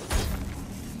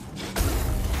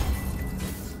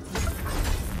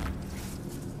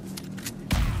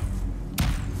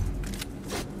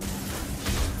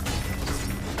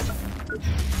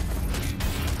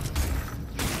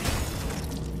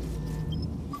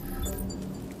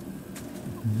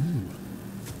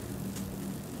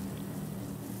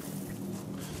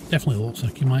 Definitely looks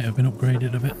like he might have been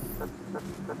upgraded a bit.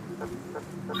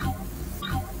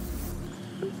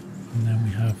 And then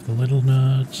we have the little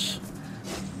nerds.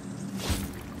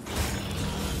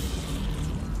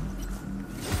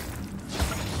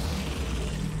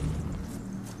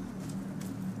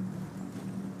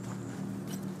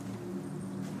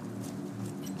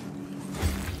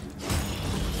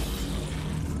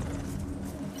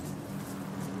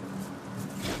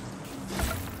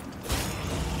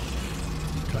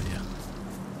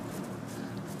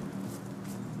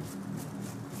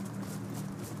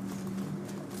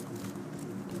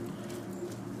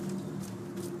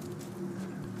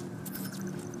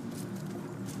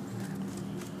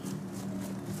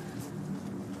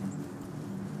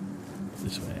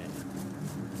 This way.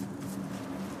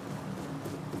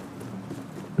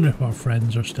 I wonder if our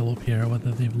friends are still up here or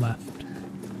whether they've left.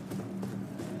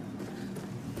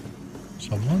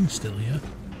 Someone's still here.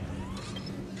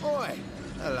 Oi!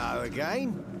 Hello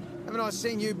again. Haven't I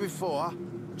seen you before?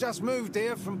 Just moved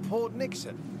here from Port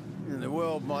Nixon. The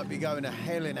world might be going to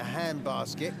hell in a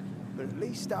handbasket, but at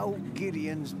least old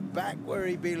Gideon's back where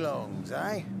he belongs,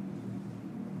 eh?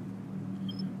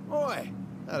 Oi!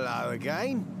 Hello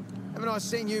again. Haven't I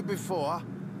seen you before?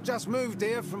 Just moved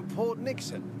here from Port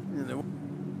Nixon.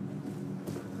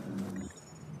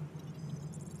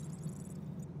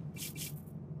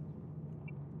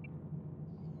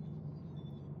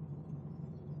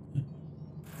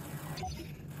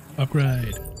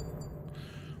 Upgrade.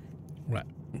 Right,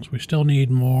 so we still need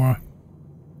more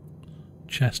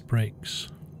chest breaks.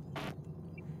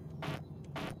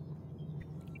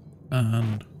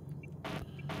 And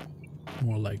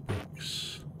more leg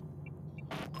breaks.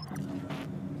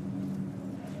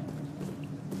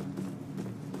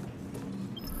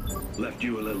 Left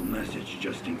you a little message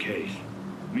just in case.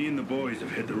 Me and the boys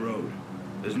have hit the road.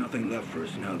 There's nothing left for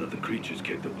us now that the creatures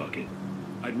kicked the bucket.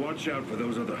 I'd watch out for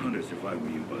those other hunters if I were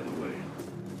you, by the way.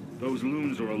 Those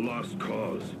loons are a lost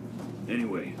cause.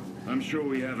 Anyway, I'm sure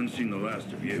we haven't seen the last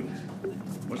of you.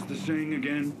 What's the saying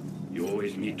again? You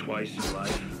always meet twice in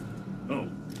life? Oh,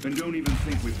 and don't even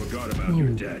think we forgot about your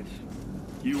dads.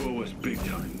 You owe us big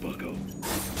time, bucko.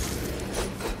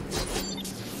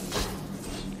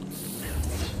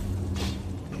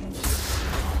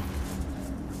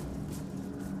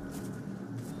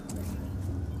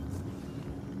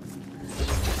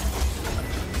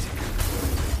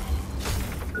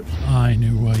 I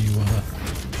knew where you were.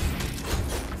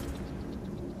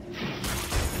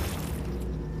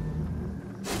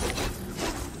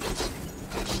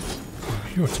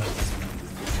 Your turn.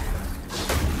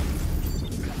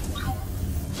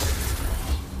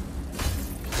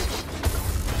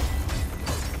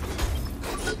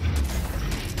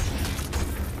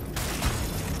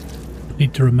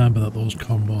 Need to remember that those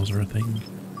combos are a thing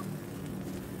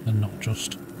and not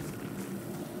just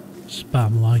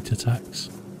spam light attacks.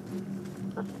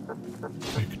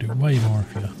 You could do way more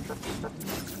if you...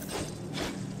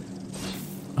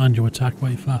 And you attack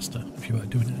way faster if you were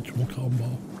doing it in a triple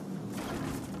combo.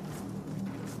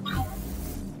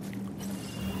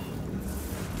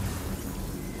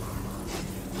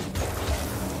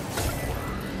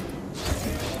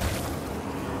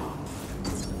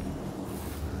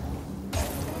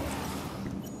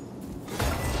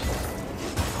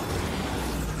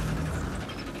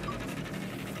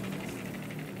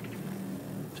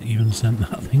 Even sent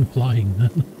that thing flying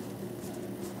then.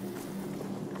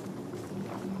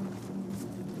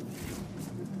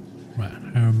 Right,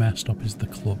 how messed up is the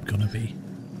club gonna be?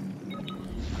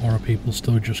 Or are people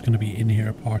still just gonna be in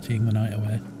here partying the night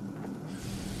away?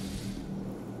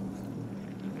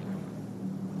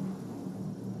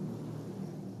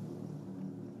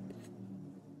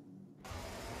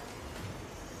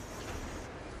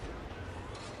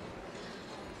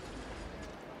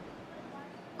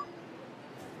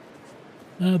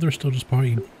 They're still just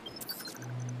partying.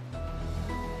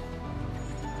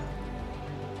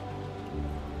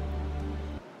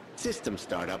 System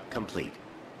startup complete.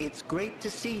 It's great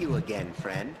to see you again,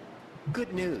 friend.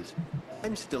 Good news.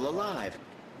 I'm still alive.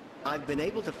 I've been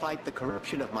able to fight the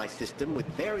corruption of my system with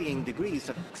varying degrees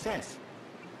of success.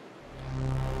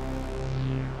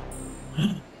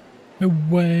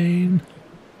 Wayne.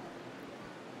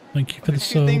 Thank you for the There's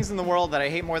two sub. things in the world that I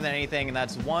hate more than anything, and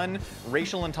that's one,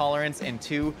 racial intolerance, and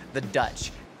two, the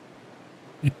Dutch.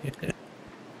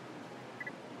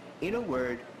 In a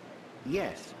word,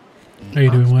 yes. How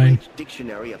you doing, Wayne? Oxbridge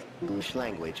Dictionary of English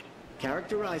Language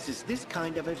characterizes this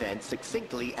kind of event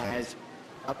succinctly as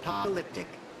apocalyptic.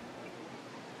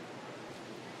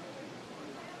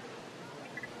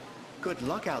 Good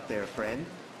luck out there, friend.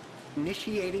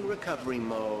 Initiating recovery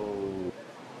mode.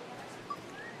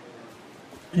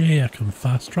 Yeah, I can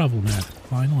fast travel now,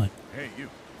 finally. Hey, you.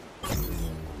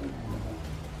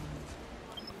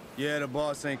 Yeah, the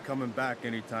boss ain't coming back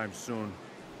anytime soon.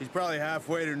 He's probably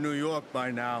halfway to New York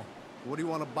by now. What do you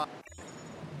want to buy?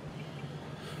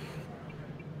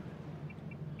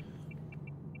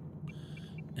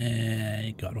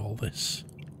 Got all this.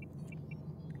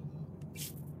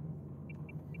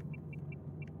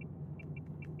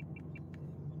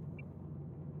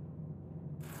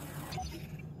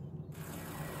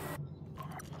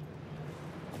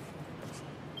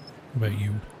 What about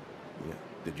you? Yeah.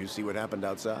 Did you see what happened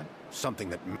outside? Something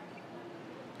that...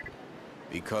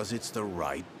 Because it's the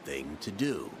right thing to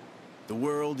do. The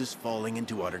world is falling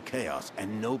into utter chaos,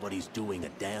 and nobody's doing a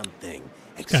damn thing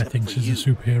except for you. This guy thinks he's a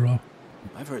superhero.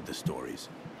 I've heard the stories.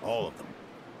 All of them.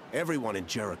 Everyone in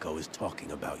Jericho is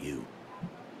talking about you.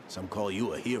 Some call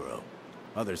you a hero.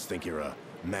 Others think you're a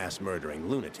mass-murdering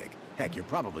lunatic. Heck, you're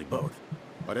probably both.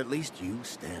 But at least you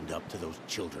stand up to those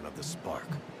children of the Spark.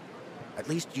 At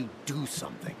least you do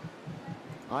something.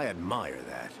 I admire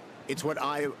that. It's what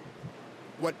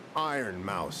Iron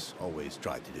Mouse always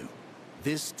tried to do.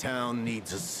 This town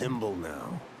needs a symbol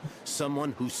now.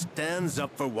 Someone who stands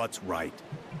up for what's right.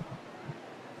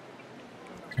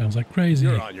 Sounds like crazy.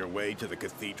 You're on your way to the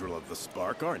Cathedral of the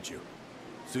Spark, aren't you?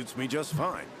 Suits me just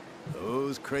fine.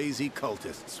 Those crazy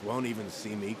cultists won't even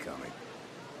see me coming.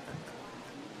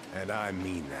 And I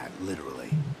mean that literally.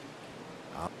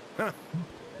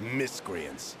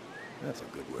 Miscreants. That's a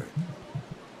good word.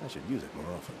 I should use it more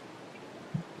often.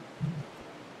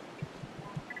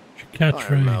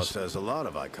 Iron Mouse has a lot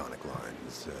of iconic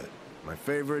lines. My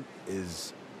favorite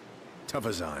is tough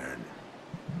as iron,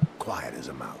 quiet as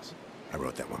a mouse. I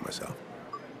wrote that one myself.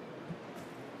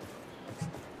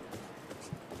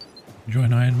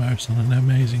 Join Iron Mouse on an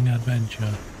amazing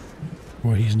adventure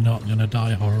where he's not gonna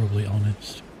die horribly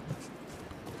honest.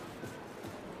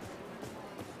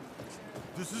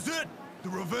 This is it! The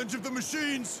revenge of the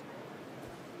machines!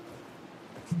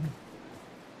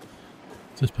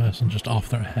 Is this person just off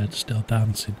their head still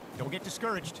dancing? Don't get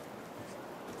discouraged.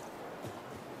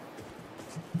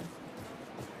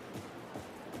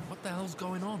 What the hell's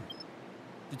going on?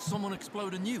 Did someone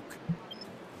explode a nuke?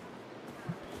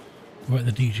 What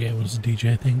the DJ? What does the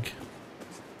DJ think?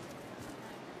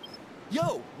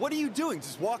 Yo, what are you doing?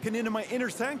 Just walking into my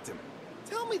inner sanctum.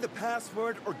 Tell me the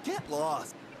password or get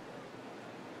lost.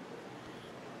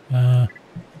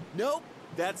 Nope,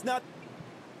 that's not...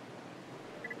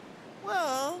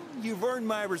 Well, you've earned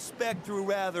my respect through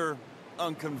rather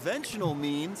unconventional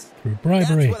means. Through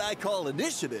bribery. That's what I call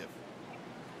initiative.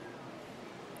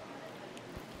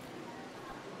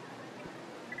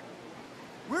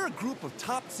 We're a group of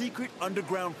top-secret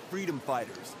underground freedom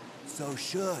fighters. So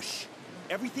shush.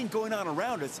 Everything going on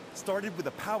around us started with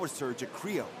a power surge at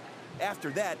Creo. After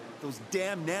that, those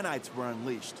damn nanites were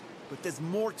unleashed. But there's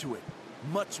more to it.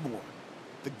 Much more.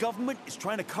 The government is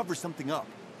trying to cover something up.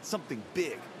 Something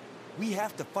big. We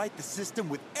have to fight the system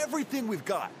with everything we've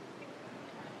got.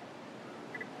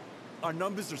 Our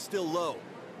numbers are still low.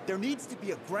 There needs to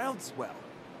be a groundswell.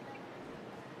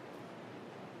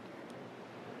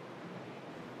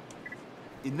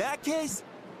 In that case,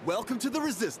 welcome to the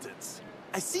Resistance.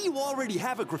 I see you already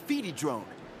have a graffiti drone.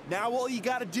 Now all you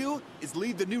gotta do is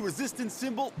leave the new Resistance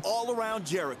symbol all around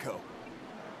Jericho.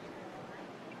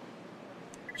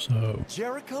 So...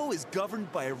 Jericho is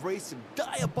governed by a race of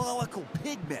diabolical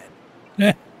pigmen.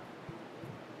 Yeah.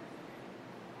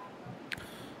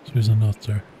 So he's a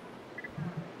nutter.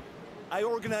 I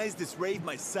organized this rave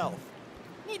myself.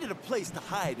 Needed a place to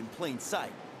hide in plain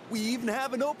sight. We even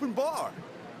have an open bar.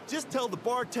 Just tell the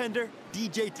bartender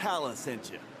DJ Tala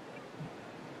sent you.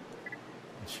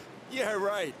 Yeah,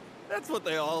 right. That's what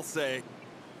they all say.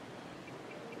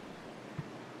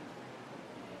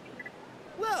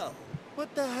 Well,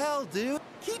 what the hell, dude?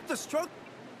 Keep the stroke.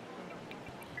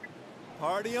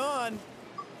 Party on.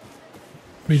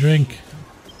 Free drink.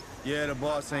 Yeah, the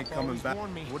boss ain't coming back.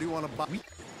 What do you want to buy?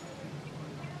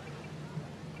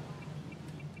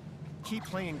 Keep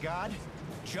playing God,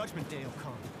 Judgment Day will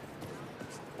come.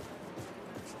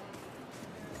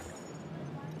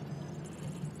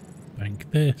 Bank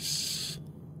this.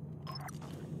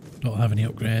 Don't have any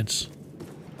upgrades.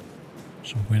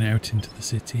 So I'm going out into the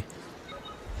city.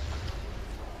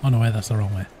 Oh no, wait, that's the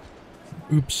wrong way.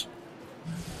 Oops.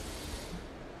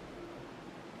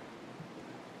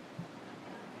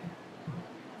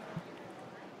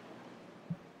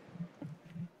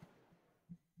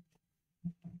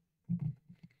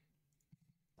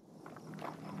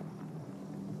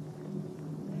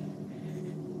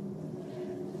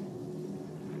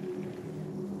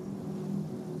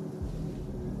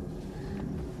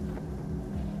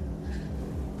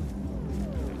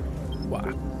 Wow.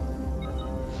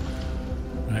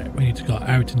 Right, we need to go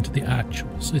out into the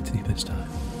actual city this time.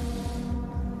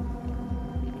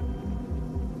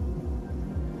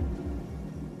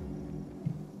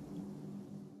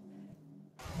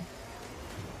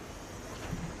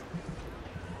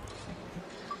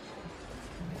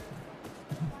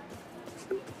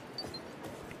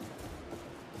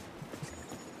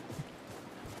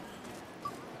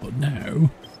 But now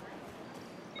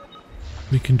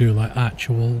we can do like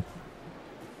actual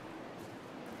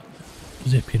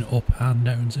zipping up and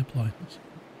down zip lines.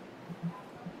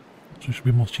 So it should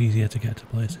be much easier to get to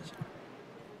places.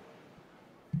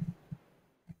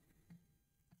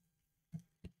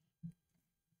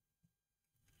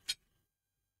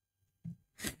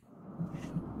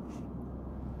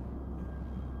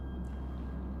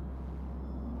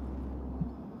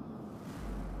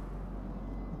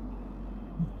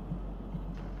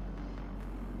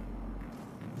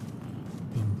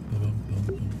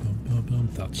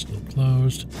 That's still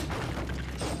closed.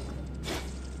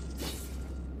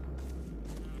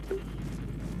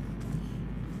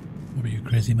 What are you,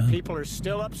 crazy man? People are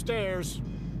still upstairs,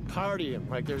 partying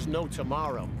like there's no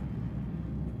tomorrow.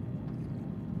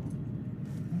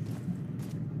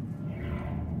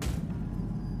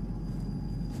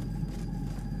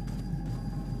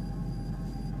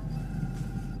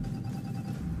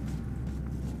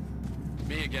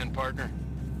 Me again, partner.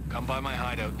 Come by my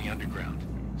hideout in the underground.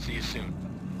 See you soon.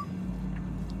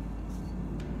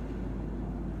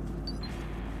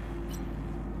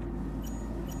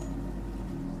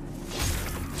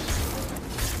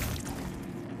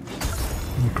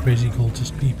 More crazy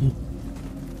cultist people.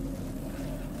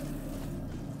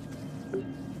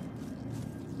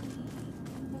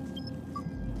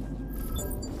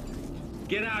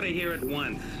 Get out of here at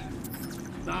once.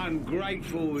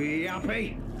 Ungrateful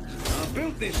yuppie. I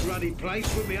built this ruddy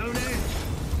place with my own hands.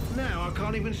 Now I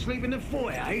can't even sleep in the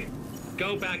foyer, eh?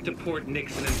 Go back to Port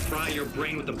Nixon and fry your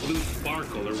brain with the blue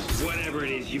sparkle or whatever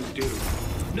it is you do.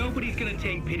 Nobody's gonna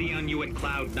take pity on you at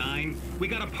Cloud 9. We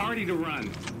got a party to run.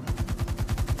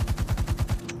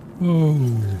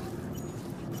 Whoa.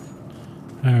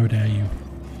 How dare you?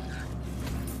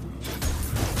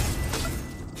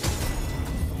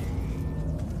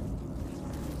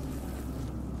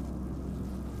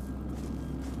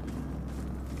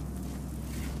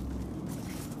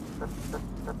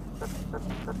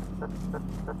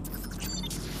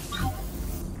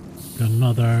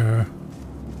 Another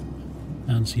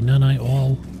fancy nanite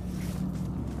wall.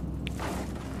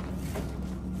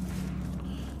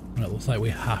 Well, it looks like we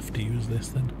have to use this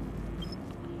then.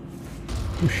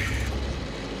 Whoosh.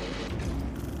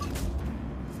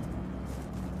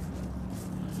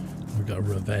 We've got a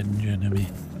revenge enemy.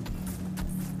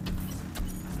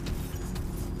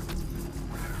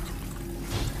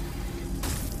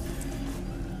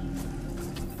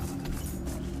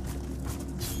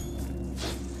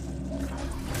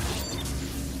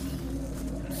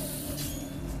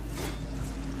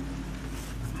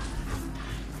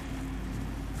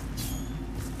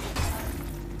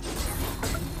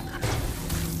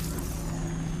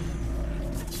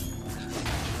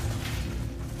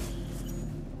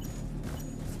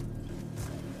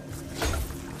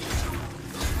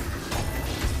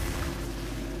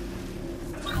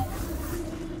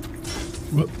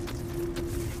 Whoop.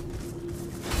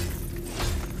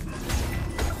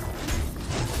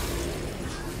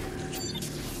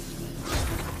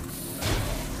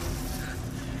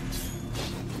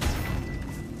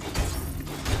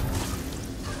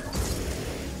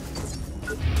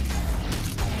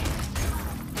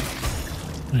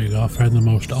 There you go, I found the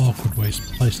most awkward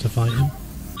place to fight him.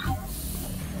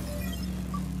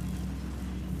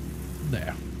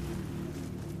 There.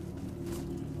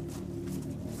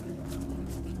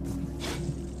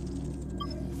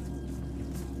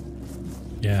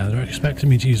 Yeah, they're expecting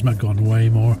me to use my gun way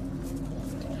more.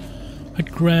 Hi,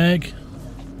 Greg.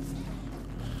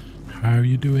 How are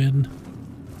you doing?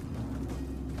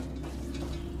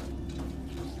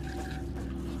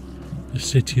 The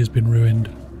city has been ruined.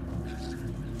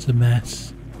 It's a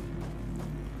mess.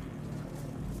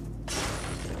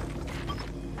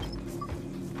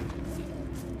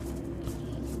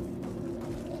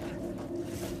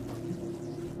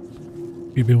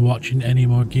 Have you been watching any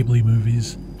more Ghibli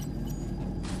movies?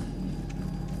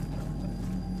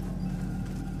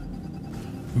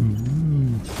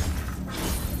 Ooh.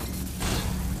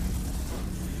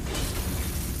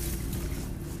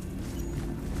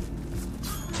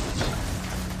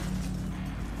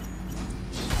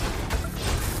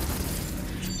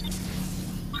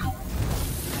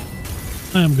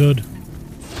 I am good.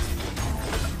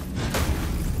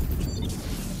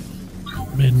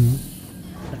 Been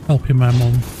helping my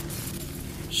mum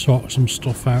sort some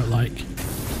stuff out, like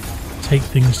take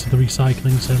things to the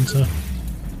recycling centre.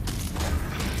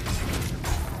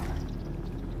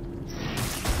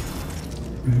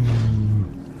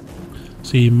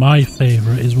 See, my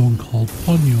favourite is one called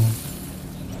Ponyo.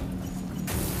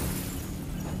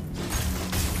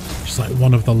 It's like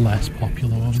one of the less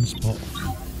popular ones, but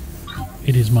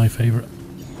it is my favourite.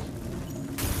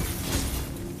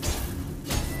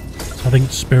 I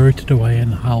think Spirited Away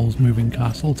and Howl's Moving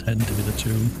Castle tend to be the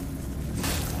two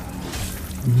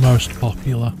most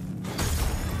popular.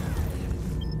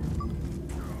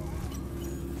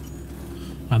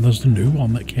 And there's the new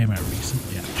one that came out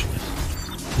recently, actually,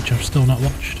 which I've still not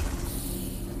watched.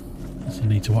 So I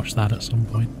need to watch that at some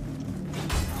point.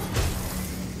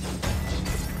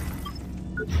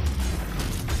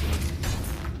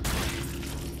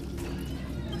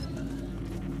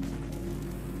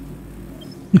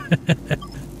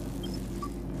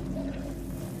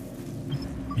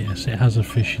 Yes, it has a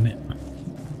fish in it.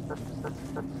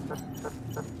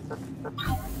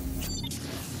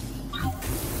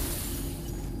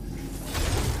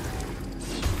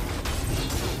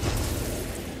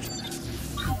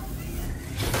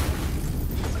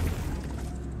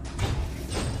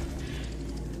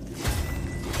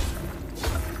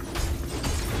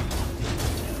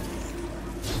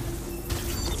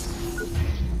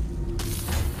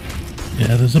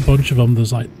 Yeah, there's a bunch of them.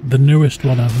 There's like the newest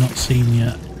one I've not seen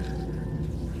yet.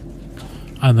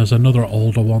 And there's another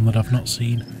older one that I've not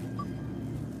seen.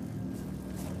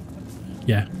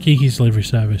 Yeah, Kiki's Delivery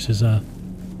Service is a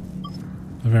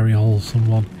very wholesome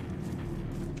one.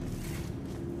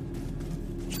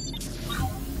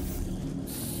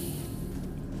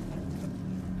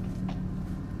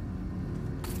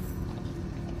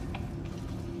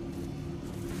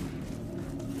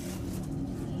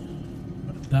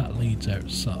 That leads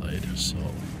outside, so...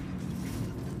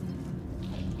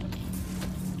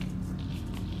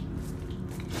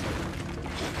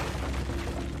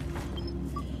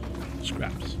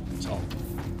 scraps, that's all.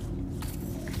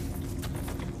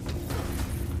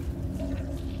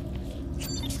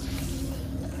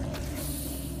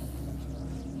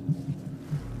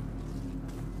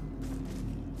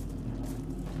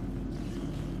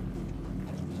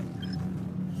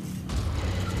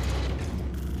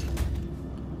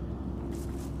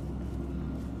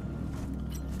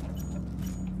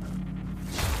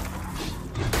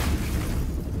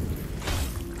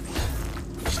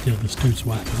 Still, this dude's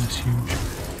weapon is huge.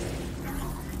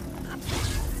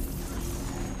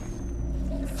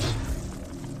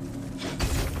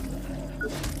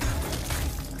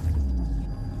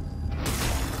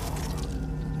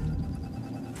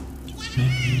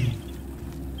 Hey,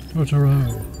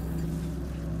 Totoro,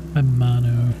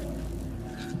 Hermano,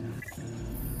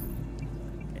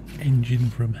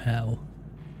 engine from hell.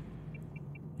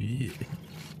 Yeah.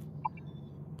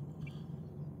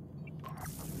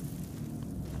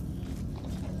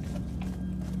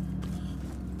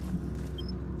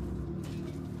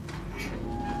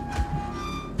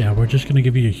 Yeah, we're just going to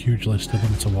give you a huge list of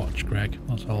them to watch, Greg.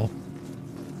 That's all.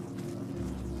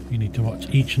 You need to watch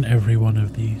each and every one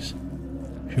of these.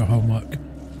 It's your homework.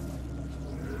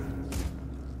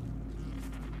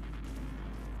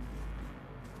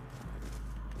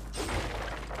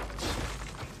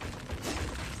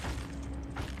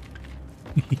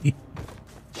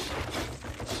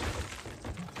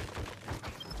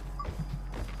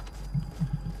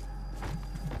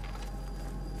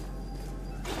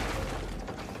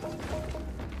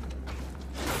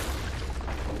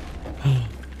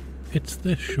 It's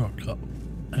this shortcut.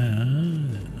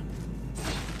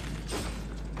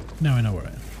 Now I know where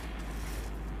I am.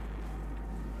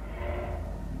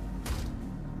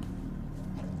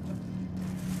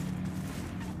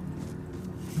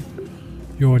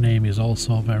 Your Name is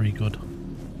also very good.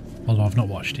 Although I've not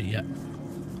watched it yet.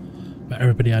 But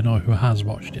everybody I know who has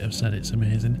watched it have said it's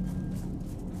amazing.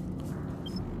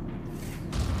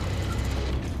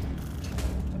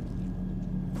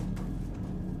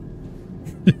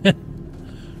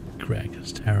 Greg,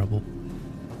 it's terrible.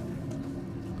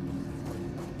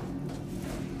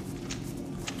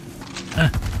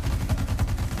 Ah.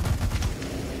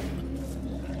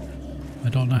 I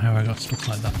don't know how I got stuck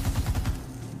like that.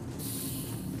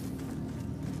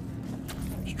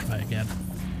 Let's try again.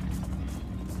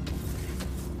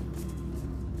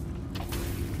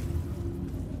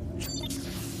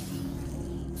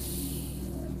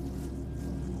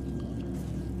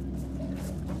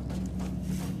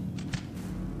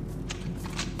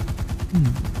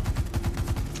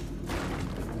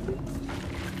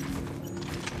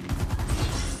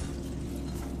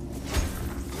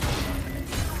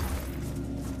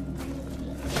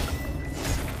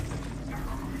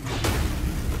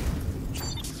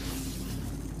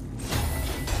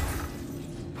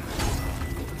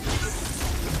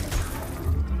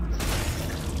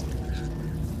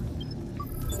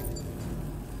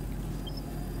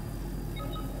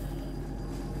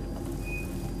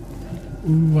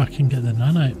 Ooh, I can get the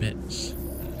nanite bits.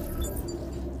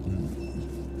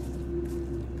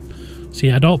 See,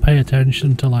 I don't pay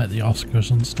attention to like the Oscars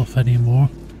and stuff anymore,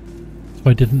 so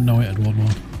I didn't know it had won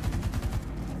one.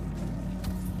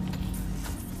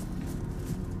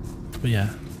 But yeah,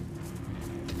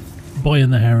 Boy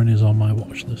and the Heron is on my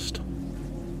watch list.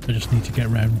 I just need to get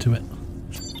round to it.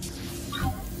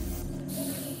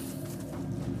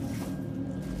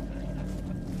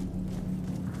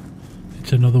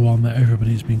 It's another one that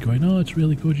everybody's been going, oh, it's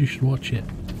really good, you should watch it.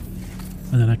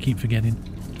 And then I keep forgetting.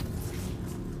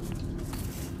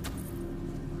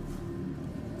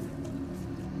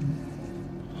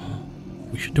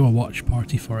 We should do a watch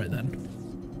party for it then.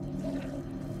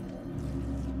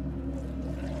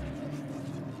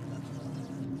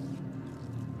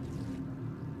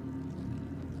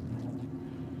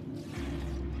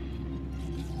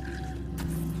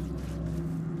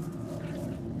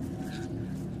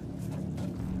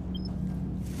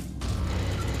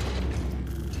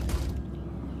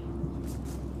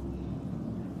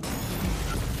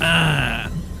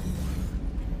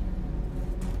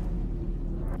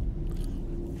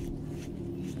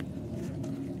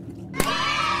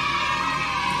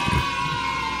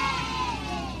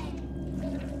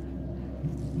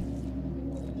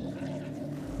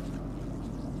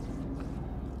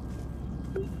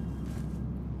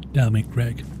 Damn it,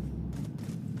 Greg.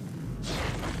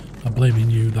 I'm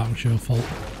blaming you, that was your fault.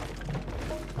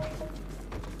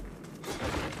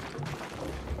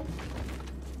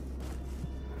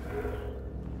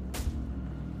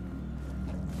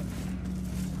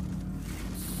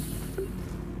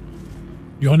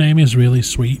 Your Name is really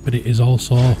sweet, but it is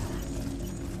also...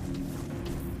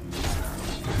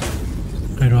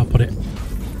 How do I put it?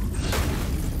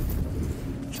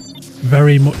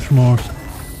 Very much more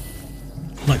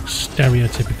like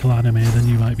stereotypical anime than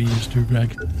you might be used to,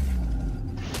 Greg.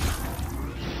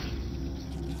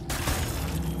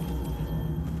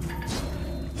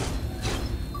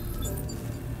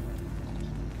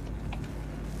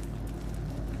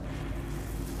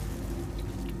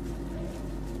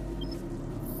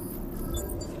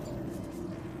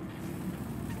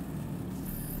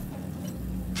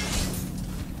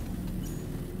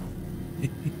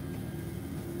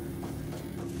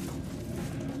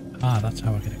 Ah, that's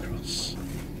how I get across.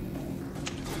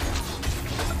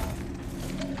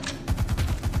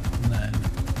 And then...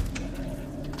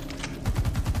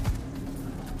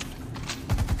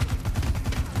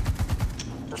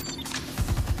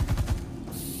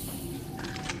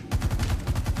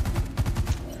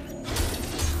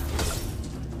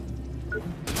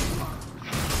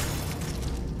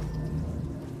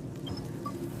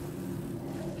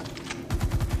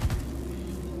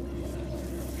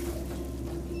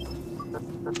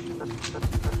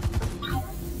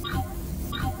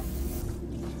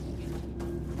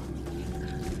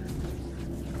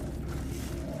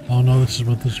 Oh no, this is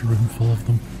where there's a room full of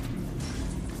them.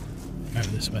 Out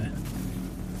this way.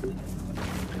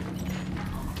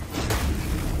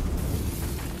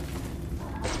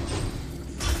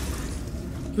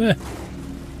 Eh.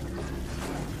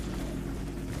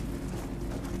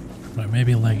 Right,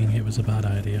 maybe legging it was a bad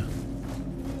idea.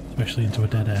 Especially into a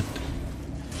dead end.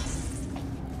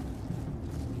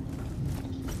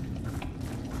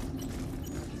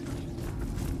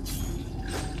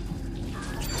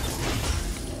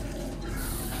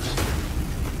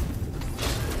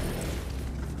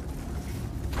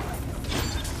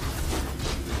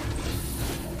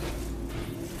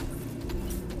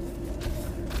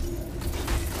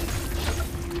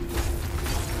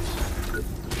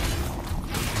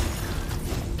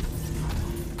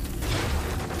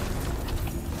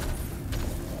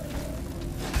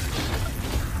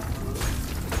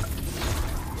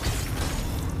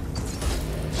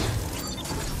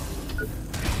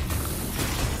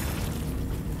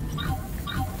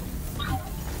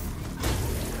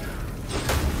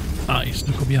 Ah, he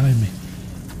snuck up behind me.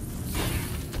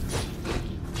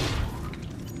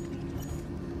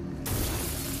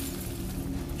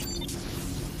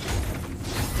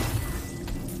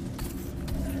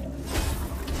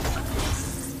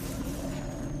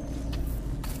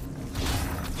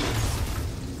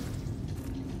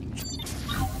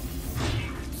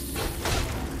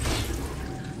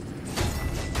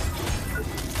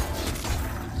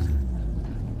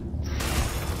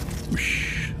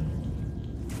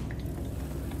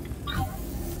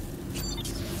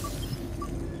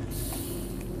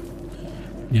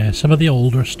 Yeah, some of the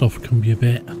older stuff can be a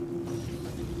bit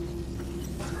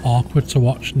awkward to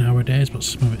watch nowadays, but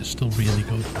some of it's still really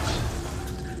good.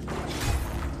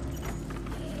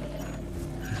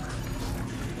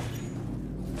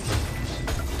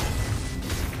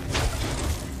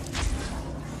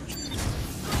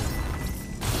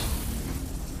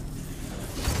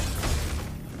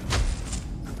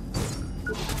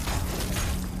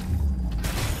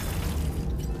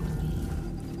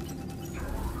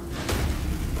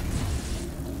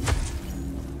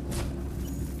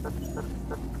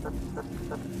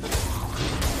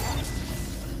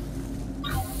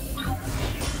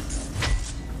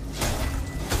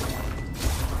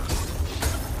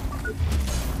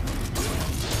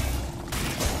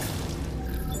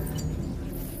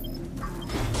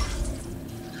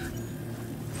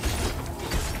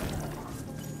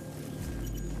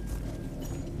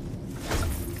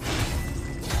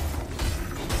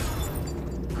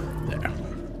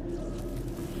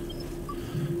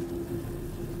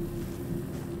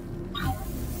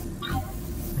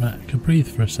 Right, I can breathe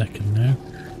for a second now.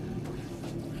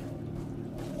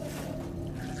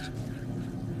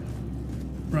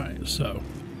 Right, so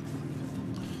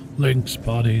Lynx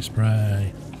body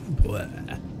spray.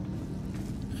 Bleh.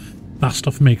 That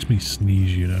stuff makes me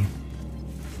sneeze, you know.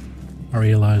 I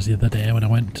realised the other day when I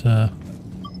went to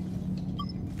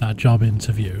that job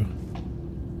interview,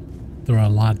 there were a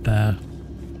lad there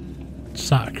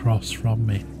sat across from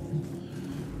me.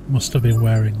 Must have been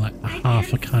wearing like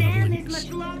half a can of Lynx.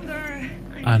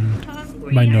 And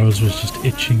my nose was just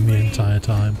itching the entire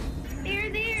time.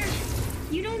 There.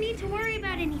 You don't need to worry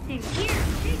about anything. Here,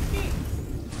 take this.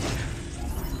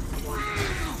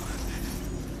 Wow.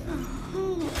 A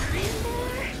whole time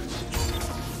more?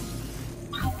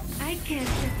 I can't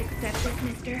just accept this,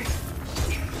 mister.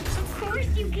 Of course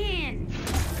you can.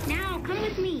 Now, come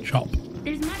with me. Chop.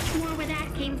 There's much more where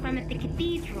that came from at the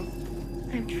cathedral.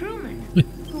 I'm Truman.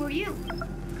 Who are you?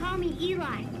 Call me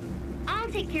Eli.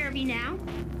 I'll take care of you now.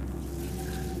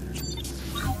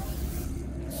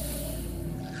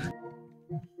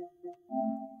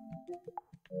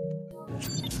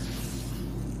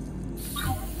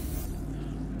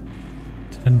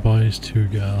 Ten boys, 2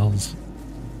 girls,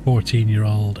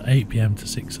 14-year-old, 8 PM to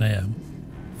 6 AM.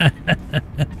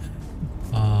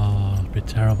 Ah, it'd be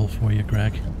terrible for you,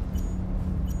 Greg.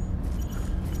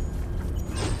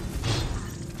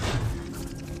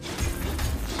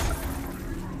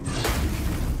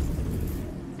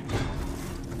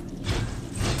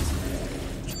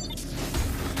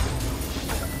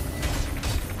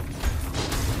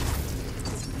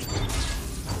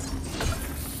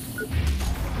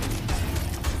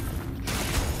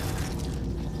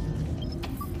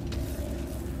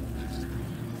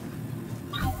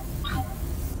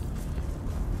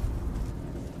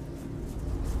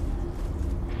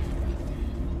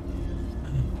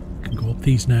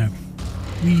 These now.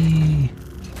 Whee!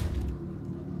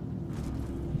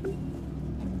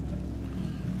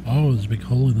 Oh, there's a big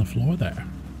hole in the floor there.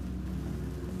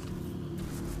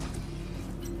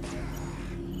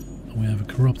 And we have a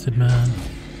corrupted man.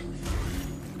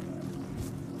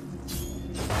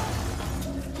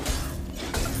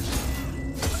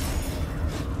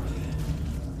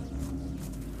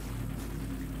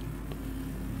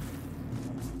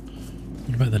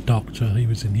 What about the doctor? He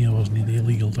was in here, wasn't he? The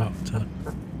illegal doctor.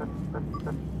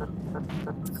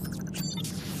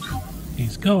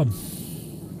 He's gone.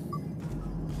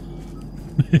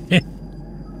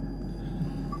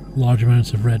 Large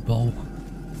amounts of Red Bull.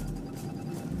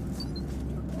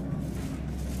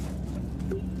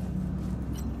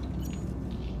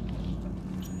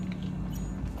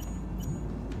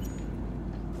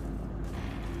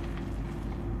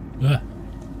 Ah.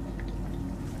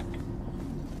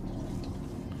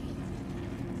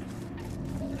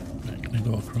 Right, can I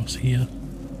go across here?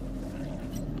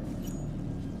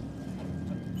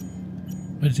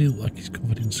 Why does he look like he's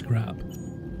covered in scrap?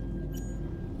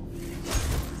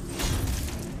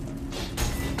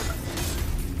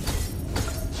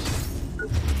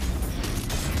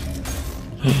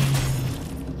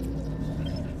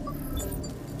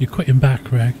 You're quitting back,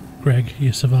 Greg. Greg,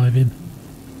 you're surviving.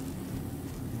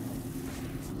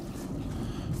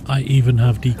 I even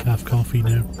have decaf coffee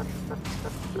now.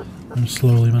 I'm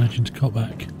slowly managing to cut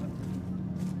back.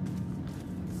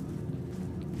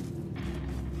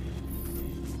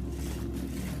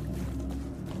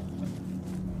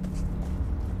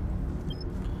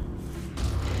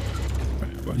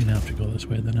 Right, we're going to have to go this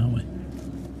way then, aren't we?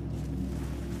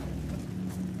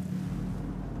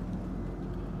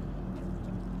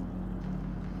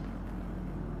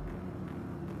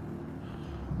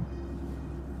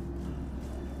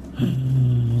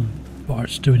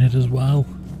 Bart's doing it as well.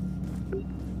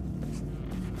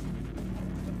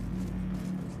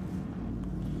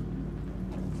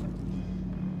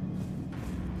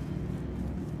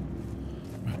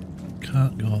 Right,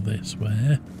 can't go this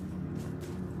way.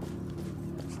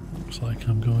 Looks like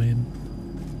I'm going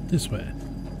this way.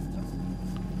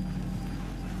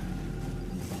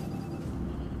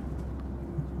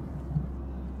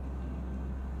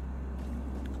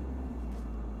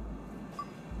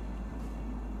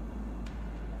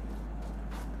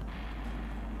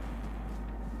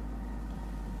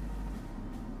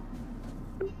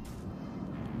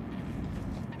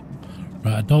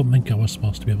 Right, I don't think I was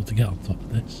supposed to be able to get on top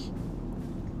of this.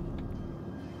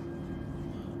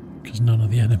 Because none of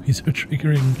the enemies are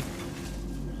triggering.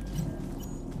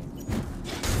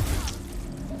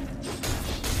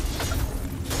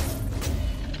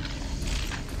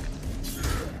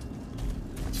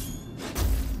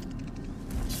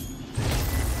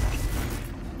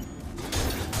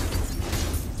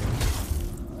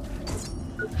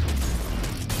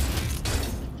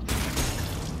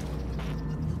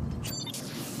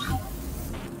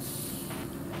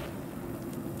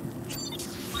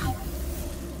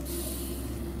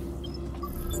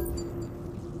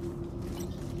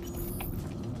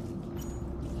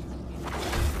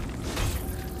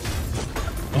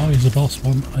 Oh, he's a boss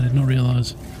one. I did not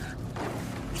realise.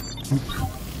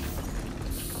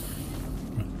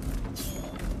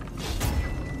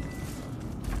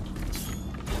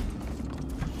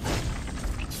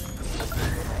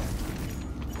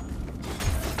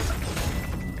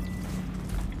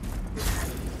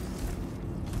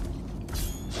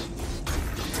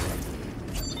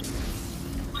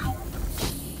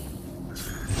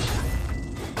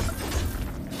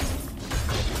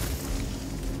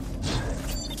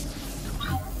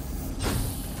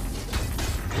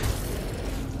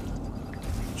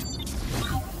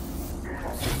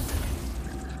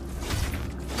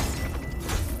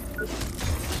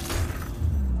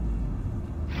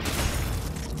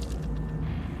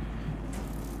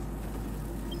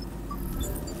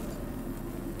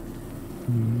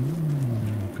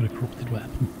 Got a corrupted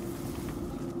weapon.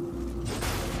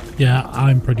 Yeah,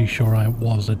 I'm pretty sure I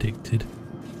was addicted,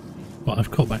 but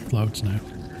I've cut back loads now.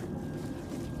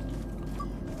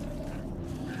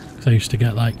 'Cause I used to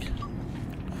get like,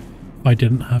 if I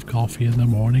didn't have coffee in the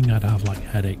morning, I'd have like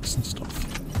headaches and stuff.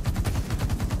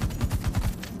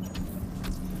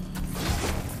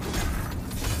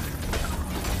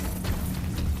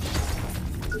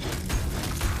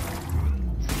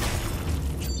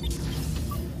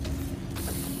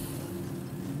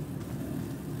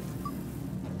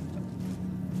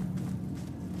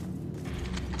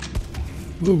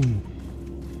 Ooh.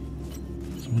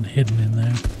 Someone hidden in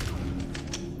there.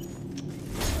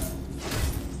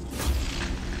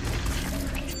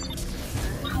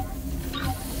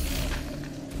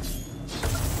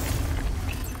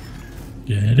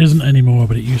 Yeah, it isn't anymore,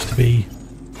 but it used to be.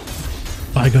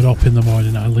 If I got up in the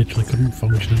morning, I literally couldn't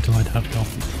function until I'd had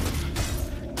coffee.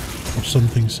 Or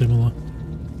something similar.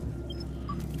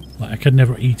 Like, I could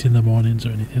never eat in the mornings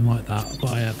or anything like that, but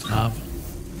I had to have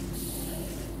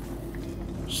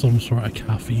some sort of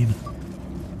caffeine.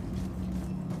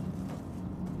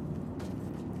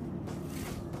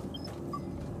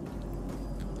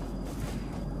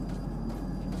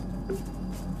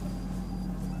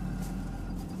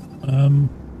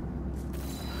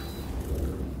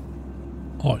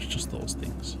 Oh, it's just those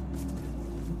things.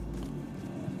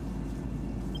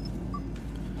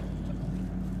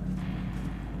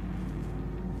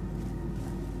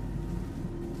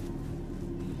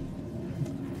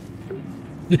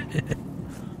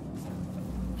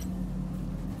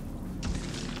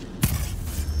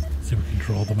 See if we can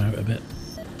draw them out a bit.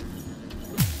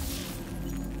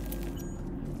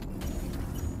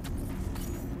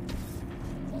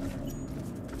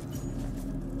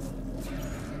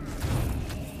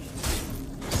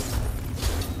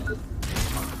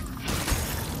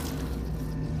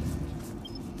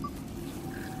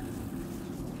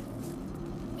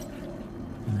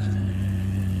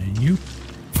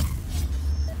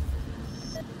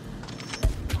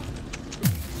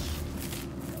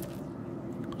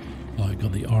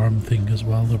 arm thing as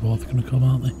well. They're both going to come,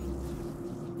 aren't they?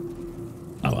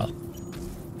 Oh well.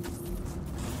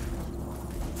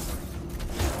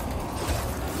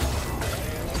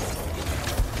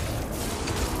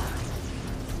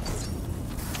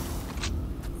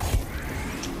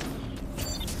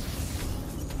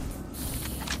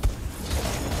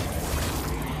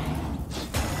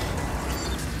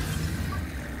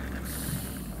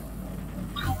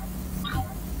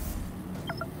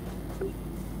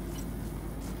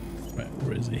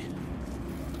 Where is he?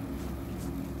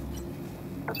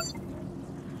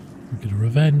 We get a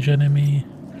revenge enemy.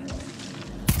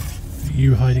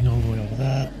 You hiding all the way over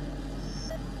there.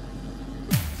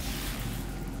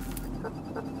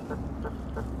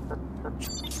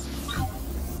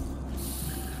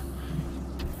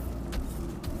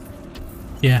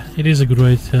 Yeah, it is a good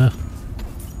way to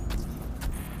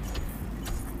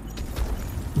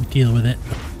deal with it.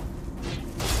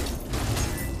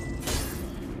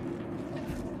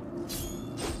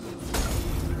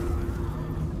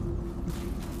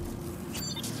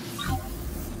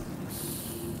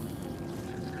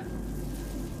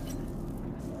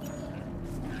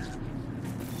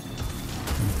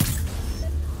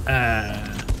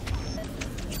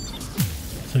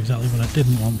 That's exactly what I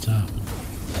didn't want to happen.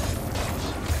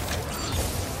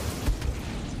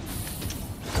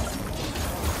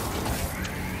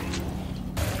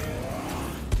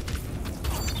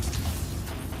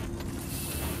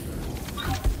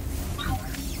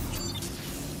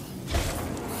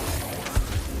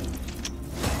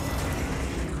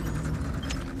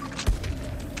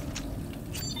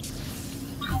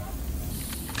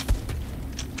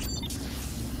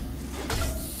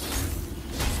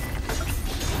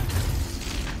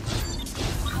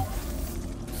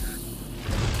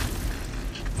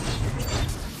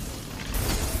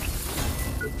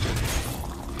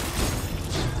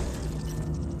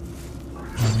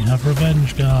 Have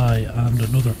revenge guy and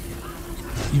another,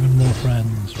 even more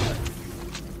friends. Right.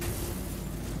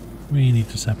 We need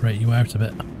to separate you out a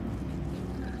bit.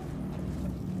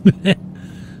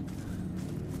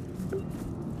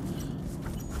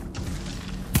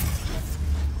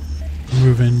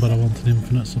 Move in, but I want an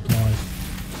infinite supply.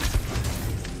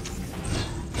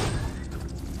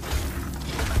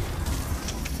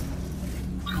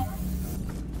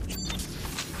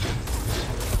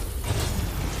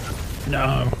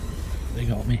 No, they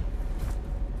got me.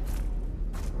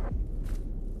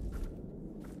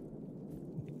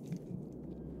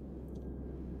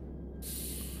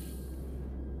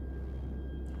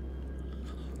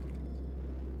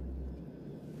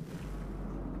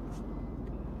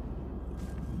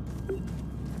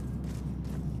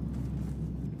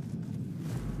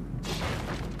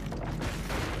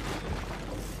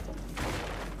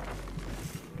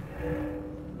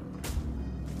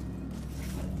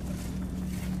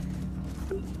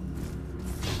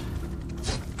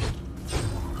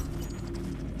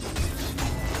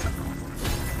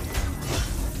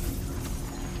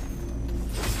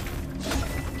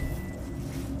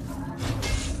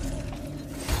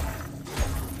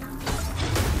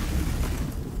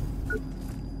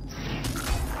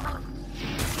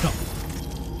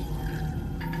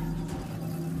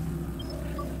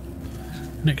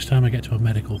 Next time I get to a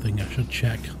medical thing, I should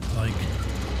check, like,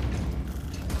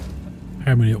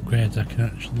 how many upgrades I can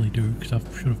actually do, because I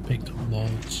should have picked up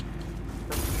loads.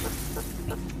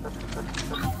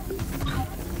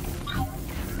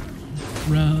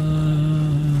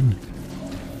 Run!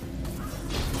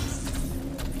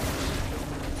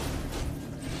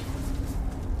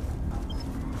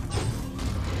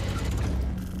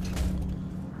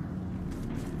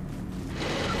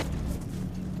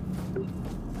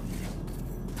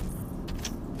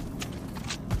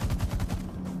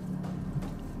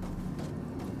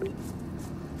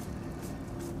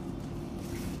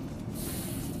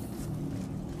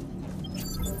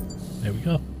 There we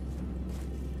go.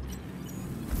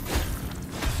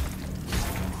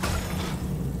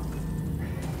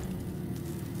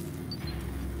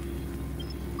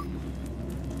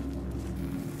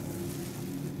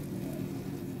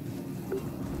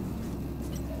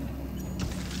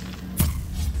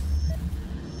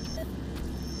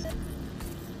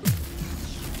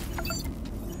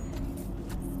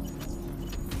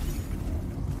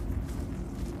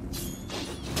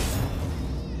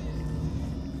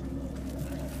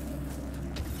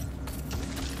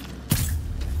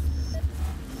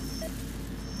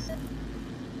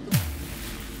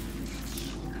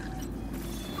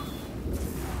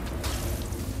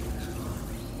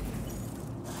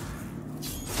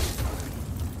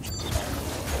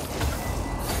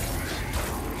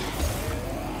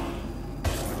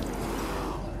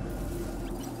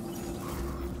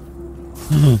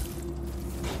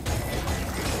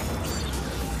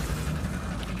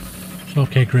 It's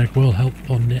okay, Greg, we'll help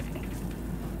fund it.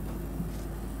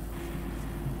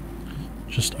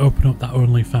 Just open up that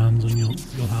OnlyFans and you'll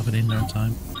have it in no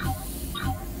time.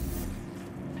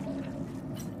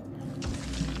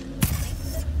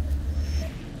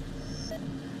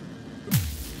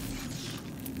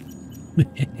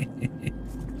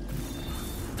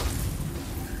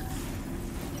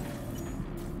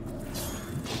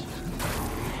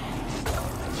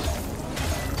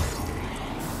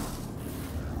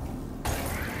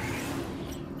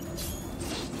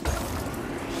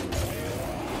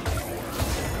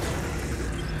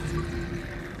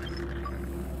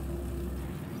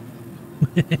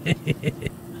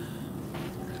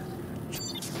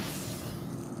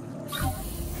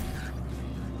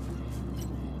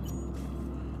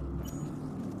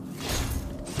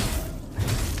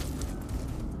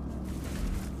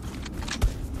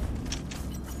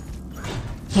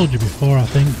 Told you before, I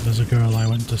think there's a girl I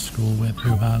went to school with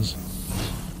who has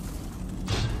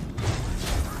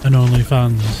an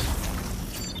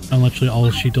OnlyFans, and literally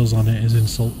all she does on it is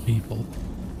insult people.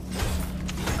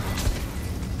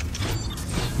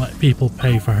 Like, people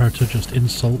pay for her to just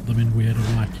insult them in weird and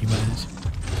wacky ways.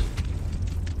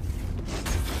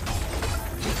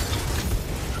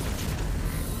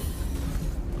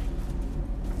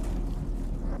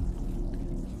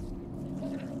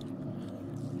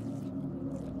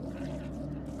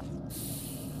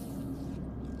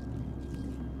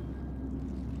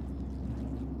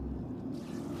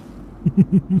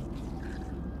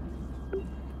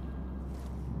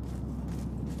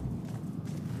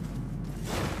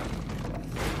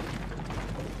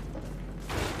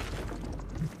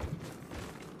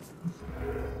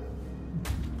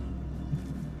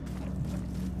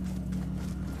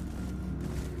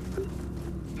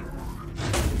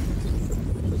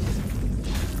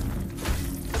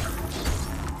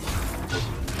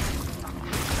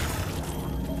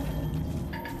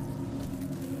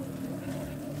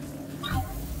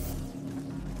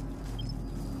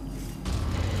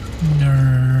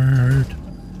 Nerd.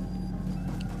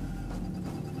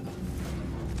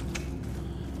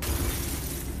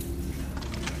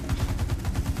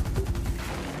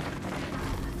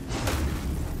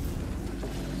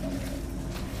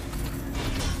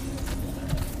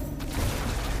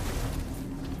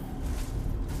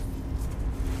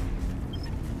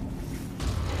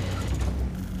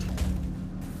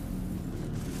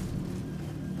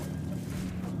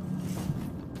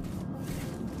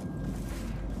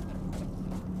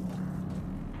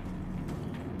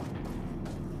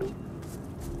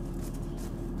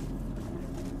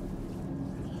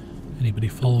 Anybody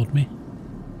followed me?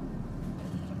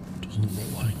 Doesn't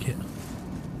look like it.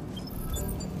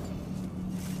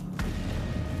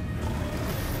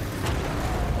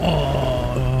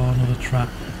 Oh, another trap.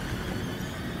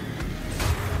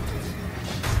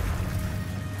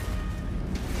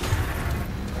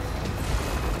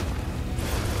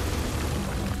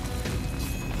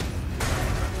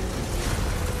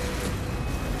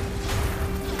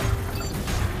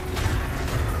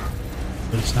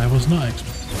 This I was not expecting.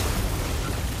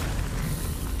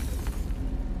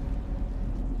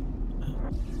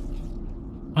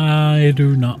 I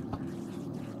do not.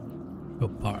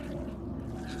 Good part.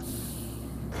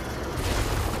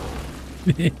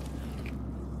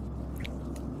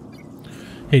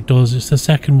 It does. It's the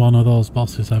second one of those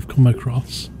bosses I've come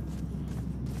across.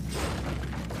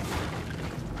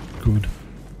 Good.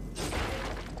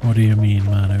 What do you mean,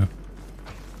 Manu?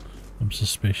 I'm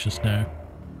suspicious now.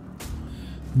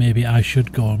 Maybe I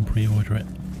should go and pre-order it.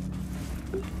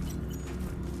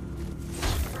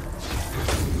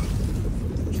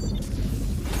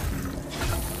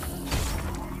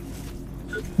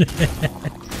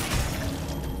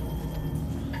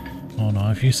 Oh no,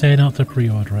 if you say not to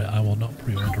pre-order it, I will not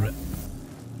pre-order it.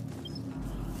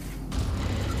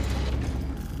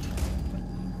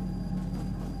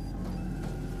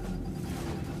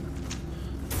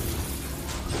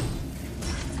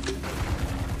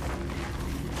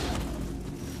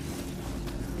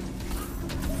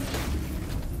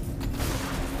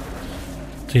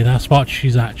 See, that's what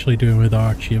she's actually doing with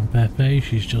Archie and Pepe.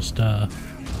 She's just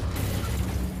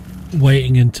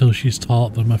waiting until she's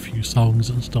taught them a few songs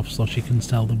and stuff so she can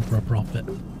sell them for a profit.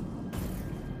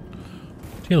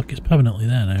 See, look, it's permanently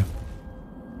there now.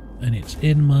 And it's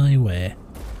in my way.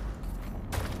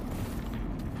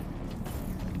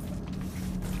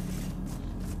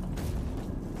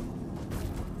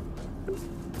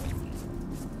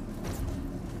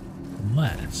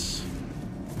 Unless...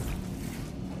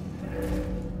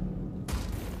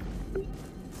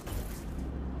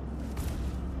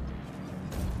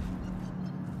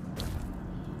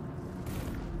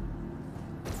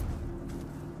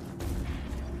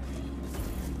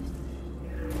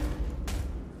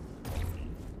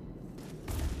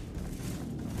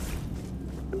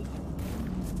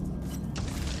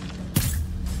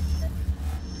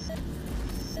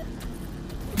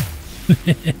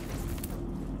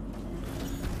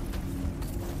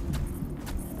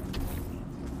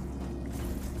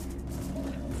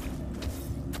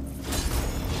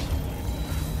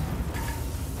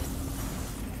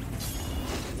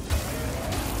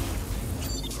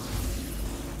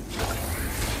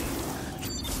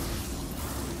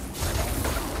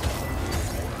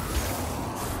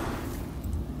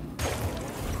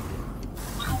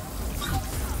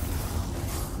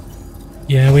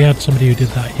 Yeah, we had somebody who did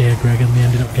that here, Greg, and they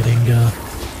ended up getting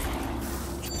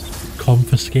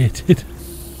confiscated,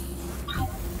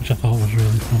 which I thought was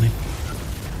really funny.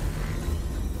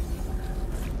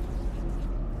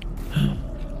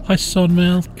 Hi,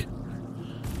 Sunmilk.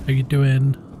 How you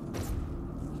doing?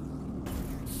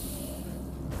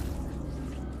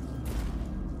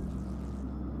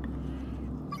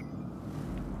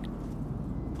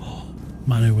 Oh,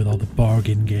 Manu with all the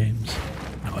bargain games.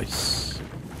 Nice.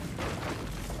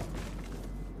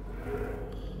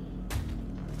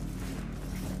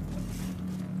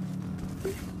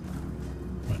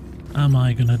 Am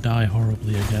I gonna die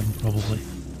horribly again? Probably.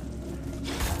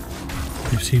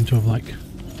 You seem to have like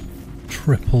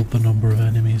tripled the number of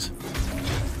enemies.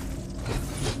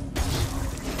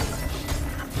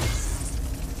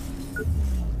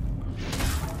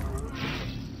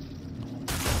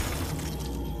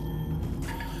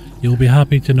 You'll be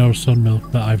happy to know,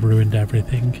 Sunmilk, that I've ruined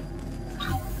everything.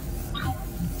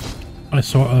 I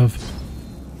sort of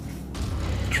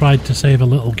tried to save a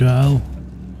little girl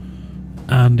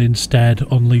and instead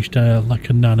unleashed like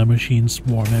a nanomachine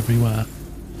swarm everywhere.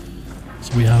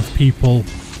 So we have people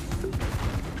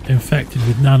infected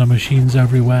with nanomachines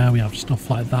everywhere, we have stuff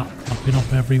like that popping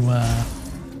up everywhere.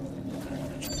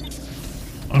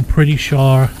 I'm pretty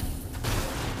sure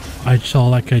I saw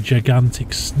like a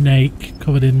gigantic snake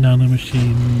covered in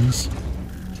nanomachines.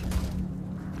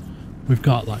 We've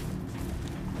got like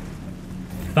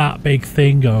that big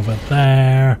thing over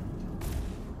there,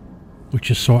 which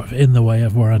is sort of in the way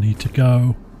of where I need to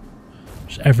go.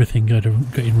 Just everything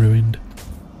getting ruined.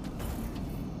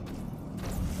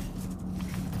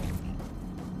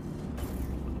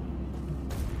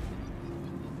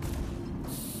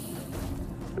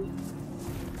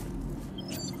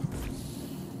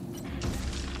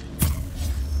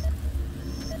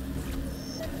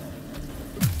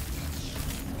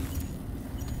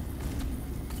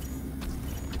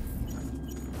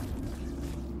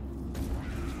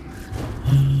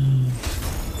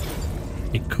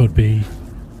 It could be.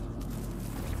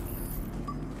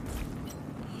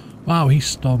 Wow, he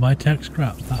stole my tech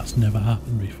scraps. That's never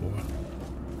happened before.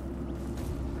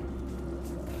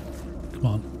 Come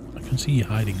on, I can see you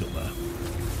hiding up there.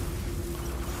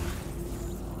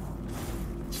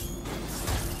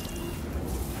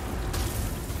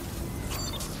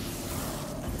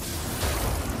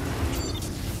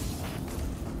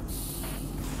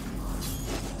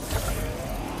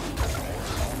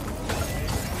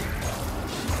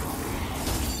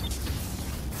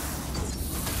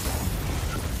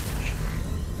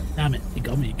 Damn it, he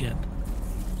got me again.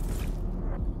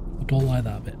 I don't like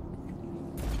that bit.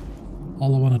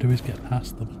 All I want to do is get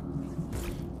past them.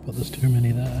 But there's too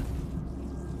many there.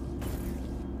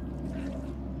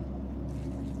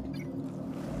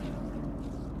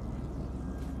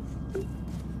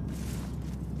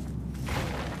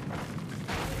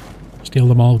 Steal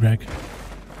them all, Greg.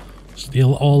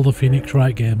 Steal all the Phoenix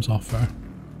Wright games off her.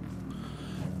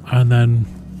 And then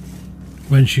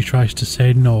when she tries to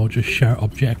say no, just shout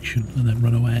objection and then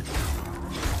run away.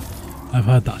 I've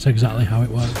heard that's exactly how it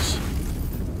works.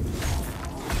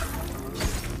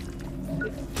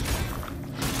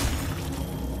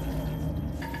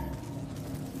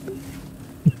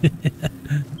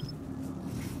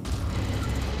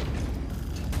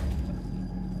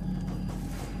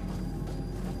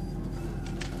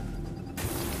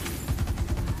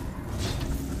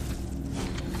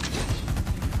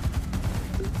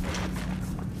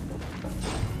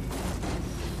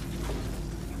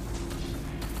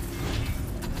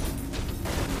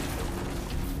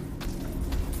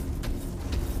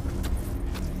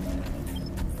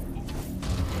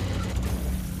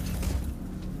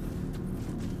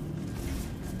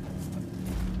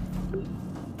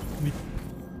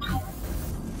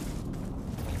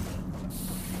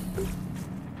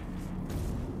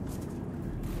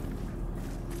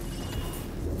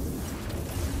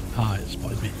 Ah, it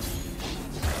spotted me.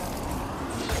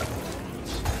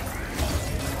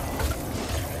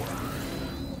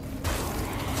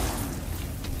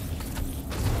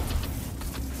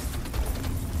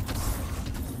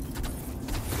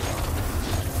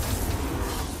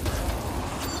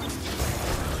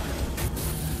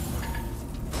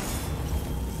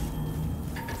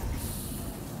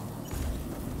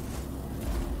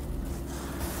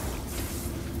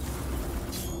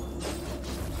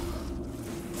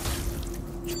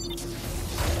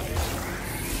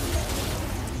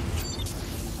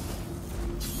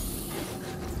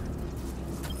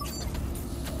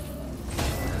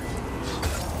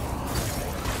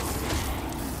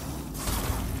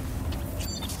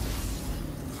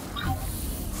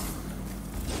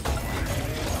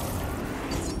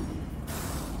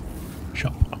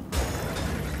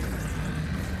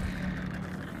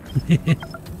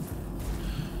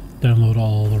 Download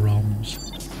all the ROMs.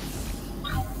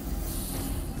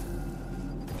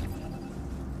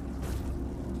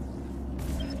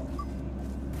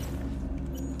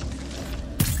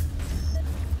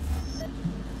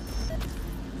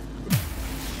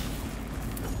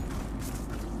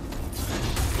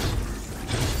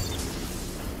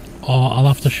 Oh, I'll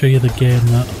have to show you the game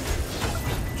that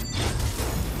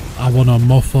I won on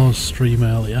Muffo's stream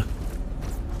earlier.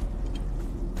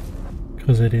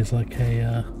 Because it is like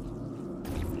a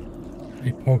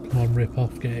Pokemon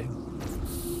rip-off game.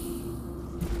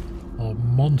 Oh,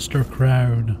 Monster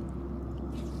Crown.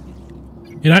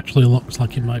 It actually looks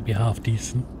like it might be half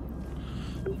decent.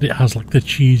 It has like the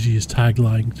cheesiest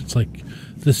taglines. It's like,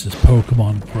 this is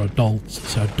Pokemon for adults.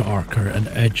 It's a darker and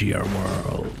edgier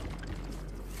world.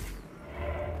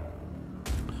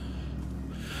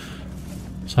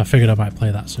 So I figured I might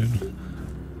play that soon.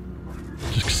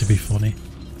 Just because it'd be funny.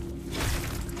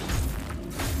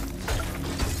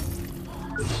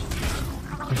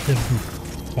 I didn't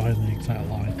find the exact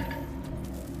line.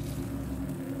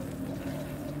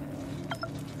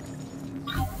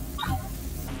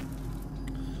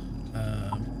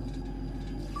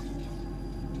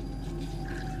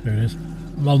 There it is.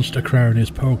 Monster Crown is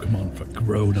Pokemon for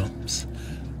grown-ups.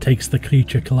 Takes the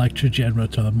creature collector genre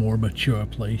to a more mature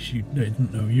place you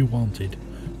didn't know you wanted.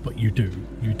 But you do.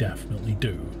 You definitely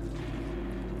do.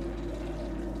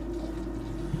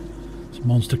 So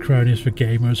Monster Crown is for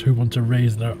gamers who want to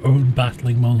raise their own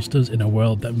battling monsters in a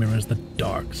world that mirrors the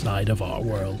dark side of our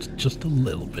world just a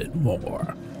little bit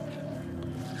more.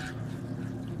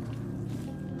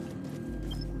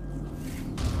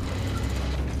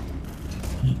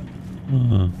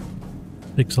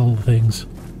 Fix all the things.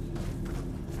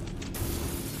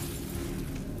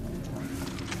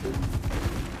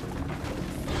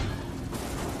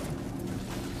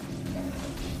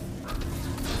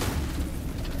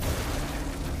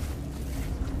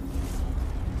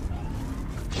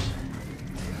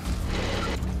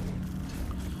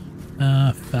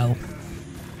 Fell.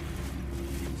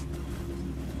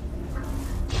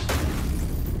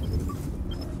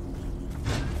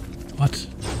 What?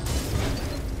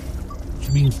 What do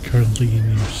you mean currently in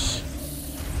use?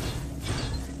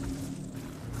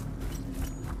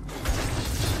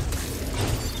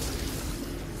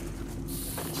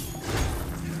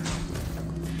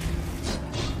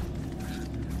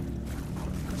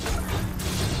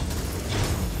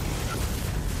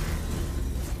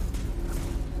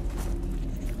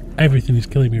 Everything is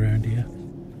killing me around here.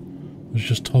 There's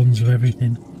just tons of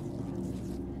everything.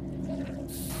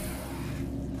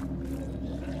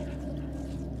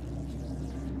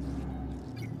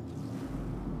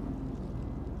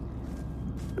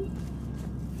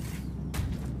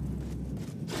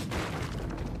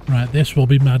 Right, this will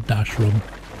be Mad Dash Run.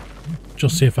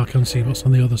 Just see if I can see what's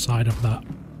on the other side of that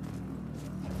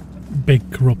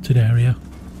big corrupted area.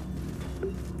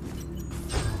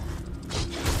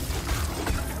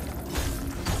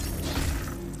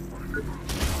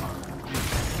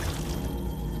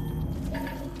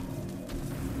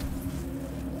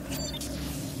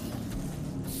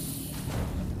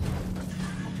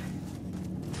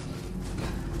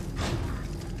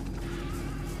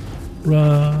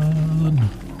 Run!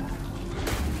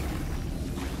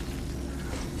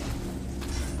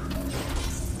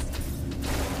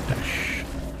 Dash.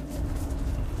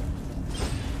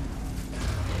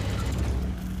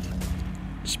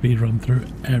 Speed run through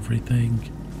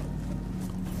everything.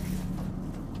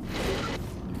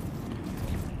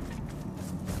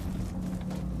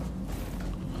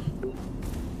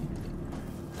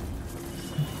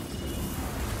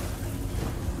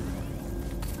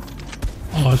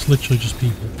 Oh, it's literally just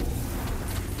people.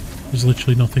 There's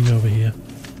literally nothing over here.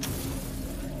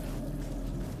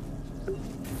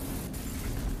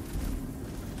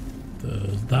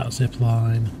 There's that zip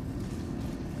line.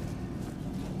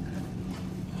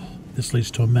 This leads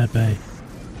to a med bay.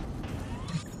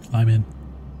 Climb in.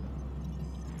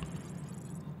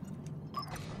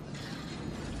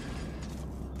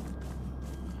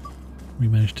 We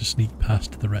managed to sneak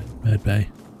past the med bay.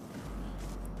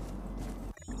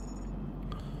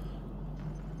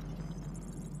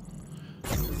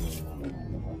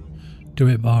 Do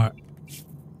it, Bart.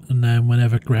 And then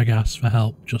whenever Greg asks for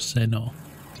help, just say no.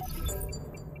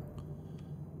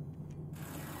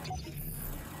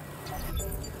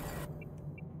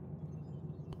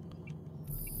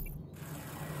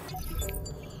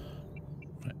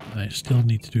 Right, I still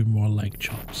need to do more leg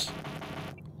chops.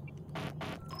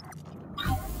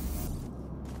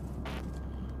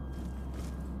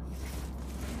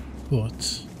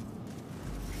 But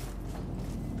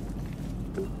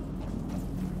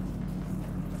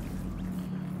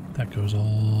That goes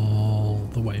all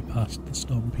the way past the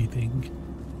Stompy thing.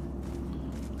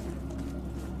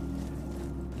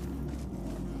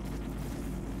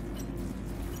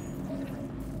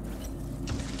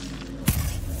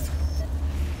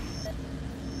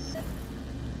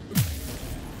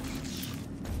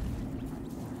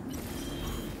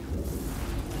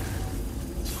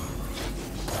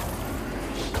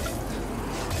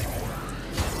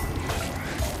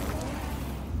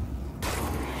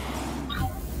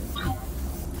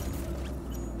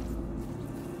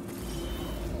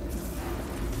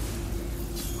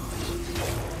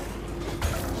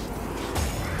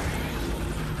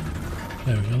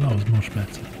 There we go, that was much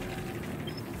better.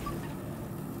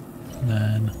 And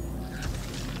then...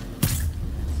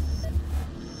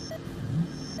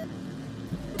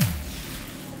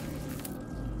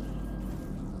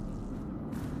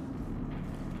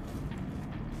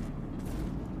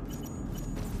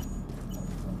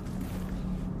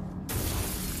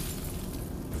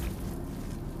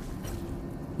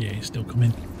 yeah, he's still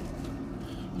coming.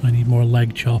 I need more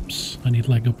leg chops. I need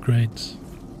leg upgrades.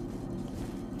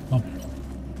 Oh.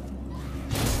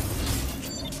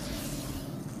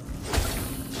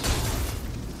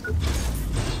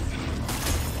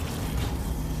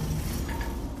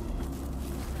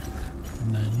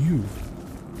 And then you.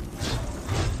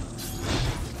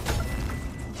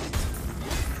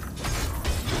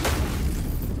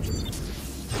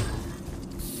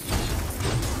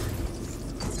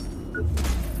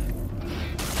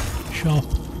 Sure.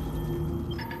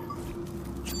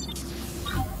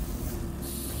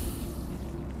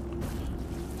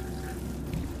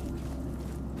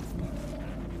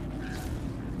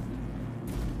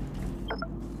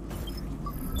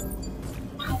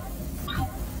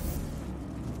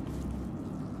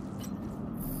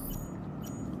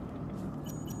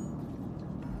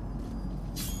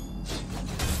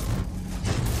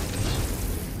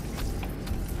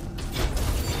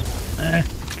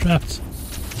 Trapped.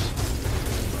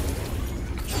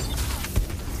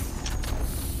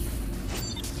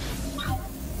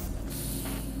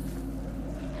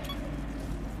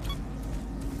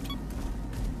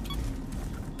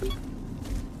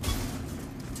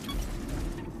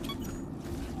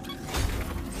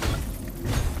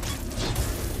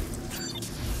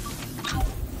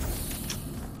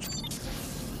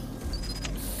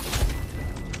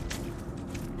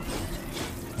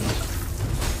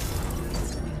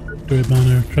 Great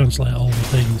manner, translate all the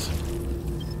things.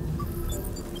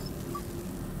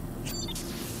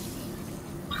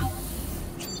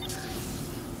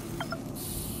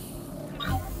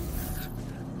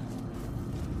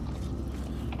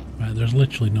 Right, there's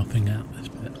literally nothing at this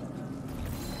bit.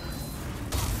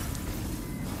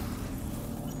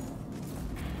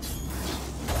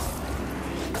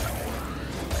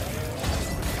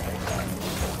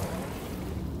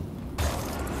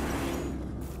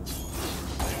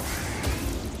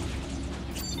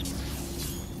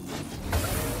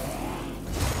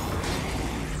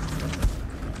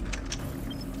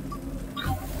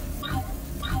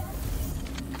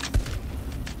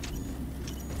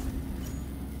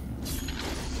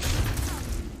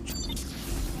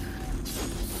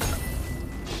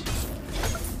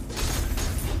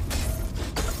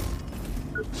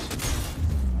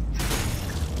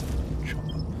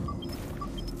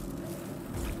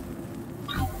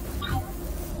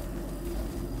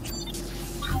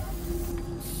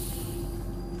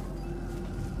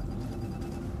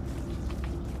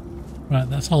 Right,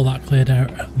 that's all that cleared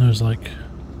out. There's like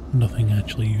nothing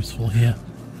actually useful here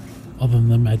other than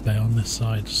the medbay on this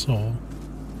side, so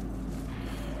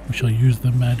we shall use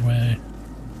the medway.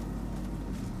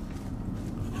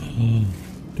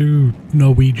 Do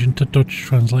Norwegian to Dutch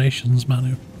translations,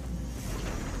 Manu.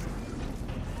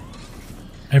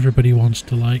 Everybody wants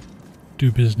to like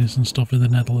do business and stuff in the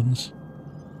Netherlands.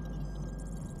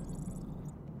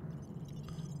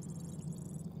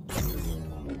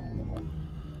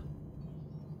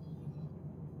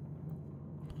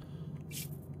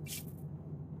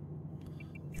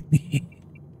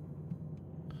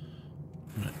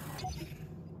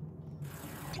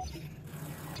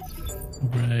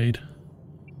 Upgrade.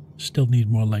 Still need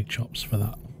more leg chops for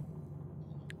that,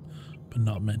 but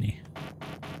not many.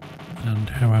 And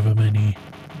however many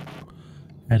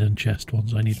head and chest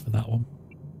ones I need for that one.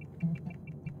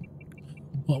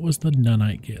 What was the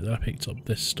nanite gear that I picked up?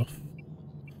 This stuff.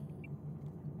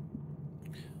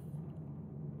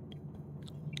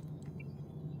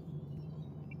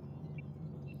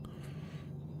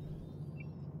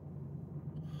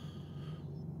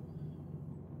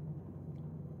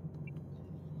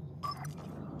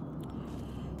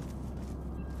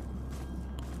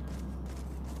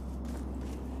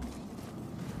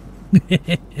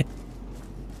 Where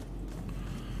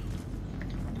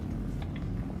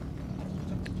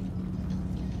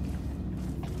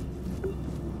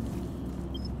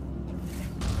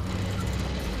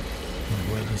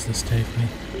does this take me?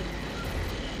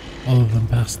 Other than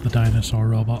past the dinosaur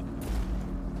robot.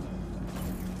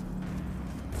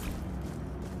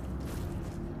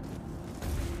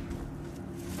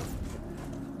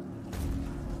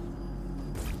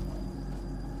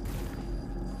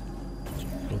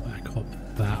 Go back up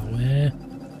that way.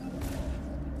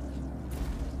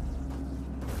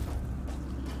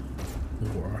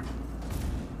 Or...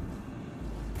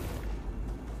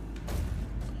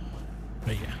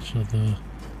 But yeah, so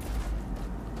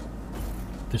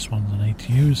this one's I need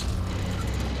to use. This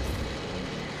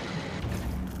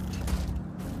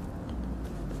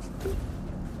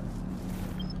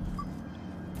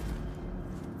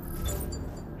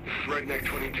is Redneck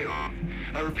 22.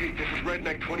 I repeat, this is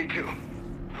Redneck 22.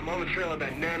 I'm on the trail of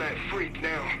that nanite freak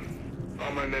now.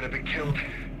 All my men have been killed.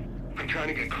 I'm trying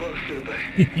to get closer, but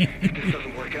if this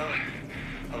doesn't work out,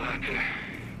 I'll have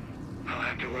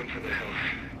to run for the hills.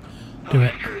 Do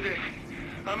it. Screw this.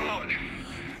 I'm out.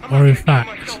 Or in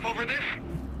fact,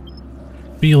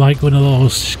 be like one of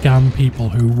those scam people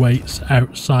who waits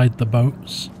outside the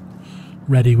boats,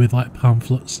 ready with like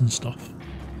pamphlets and stuff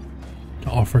to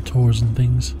offer tours and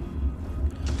things.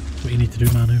 That's what you need to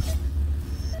do, Manu.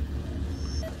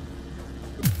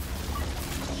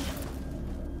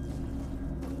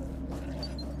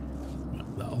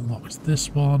 That unlocks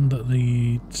this one that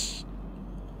leads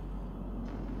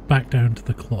back down to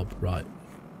the club, right.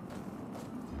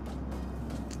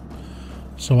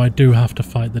 So I do have to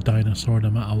fight the dinosaur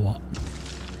no matter what.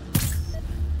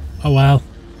 Oh well.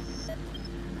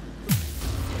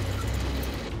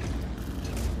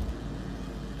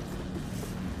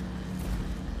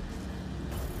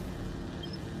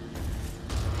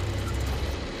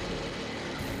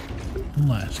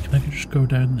 Unless, can I just go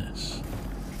down this?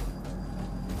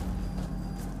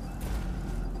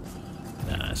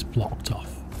 Nah, it's blocked off.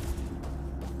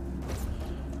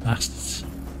 Bastards.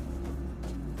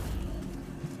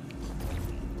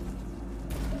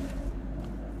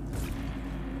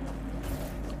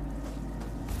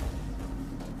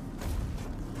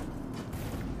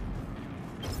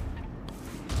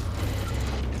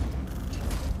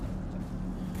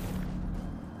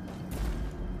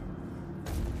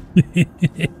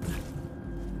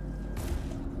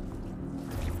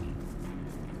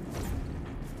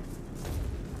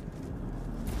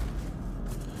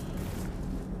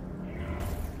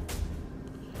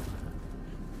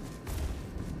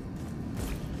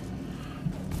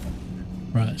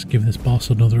 Right, let's give this boss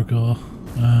another go.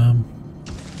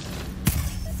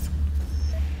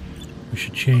 We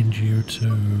should change you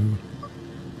to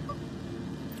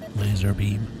laser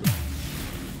beam.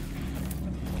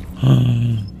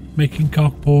 Making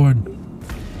cock porn.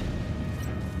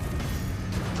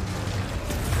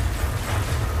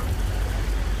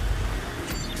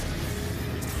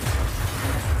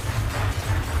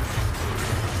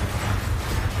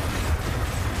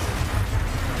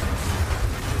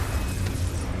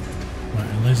 Right,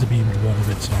 I laser beamed one of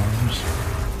its arms.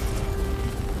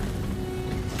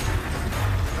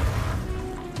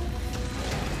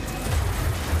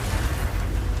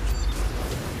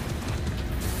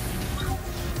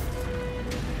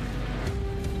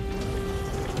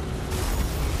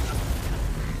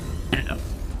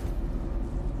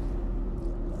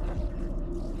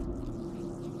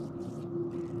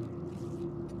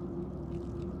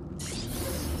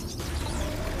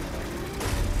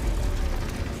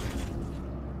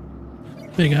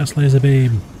 Big ass laser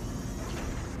beam.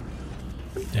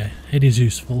 Yeah, it is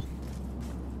useful.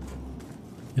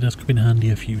 It has come in handy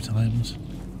a few times.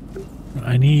 What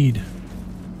I need...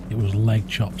 It was leg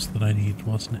chops that I needed,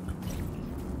 wasn't it?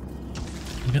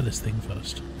 I'll get this thing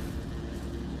first.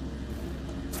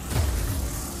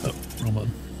 Oh, wrong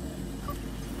button.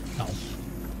 Ow.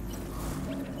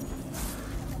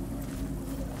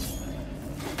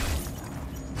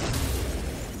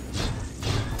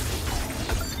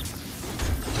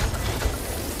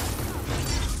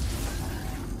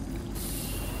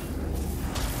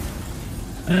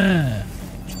 Ah!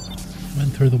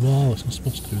 Went through the wall, it's not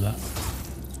supposed to do that.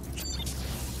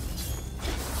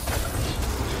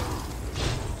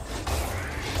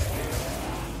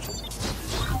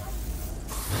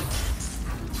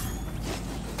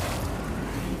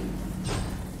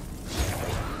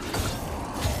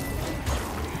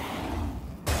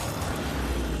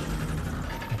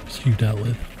 It's you dealt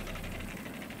with.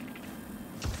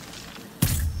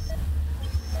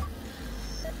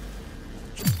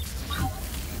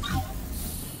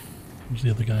 Where's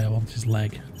the other guy? I want his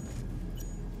leg.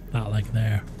 That leg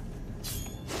there.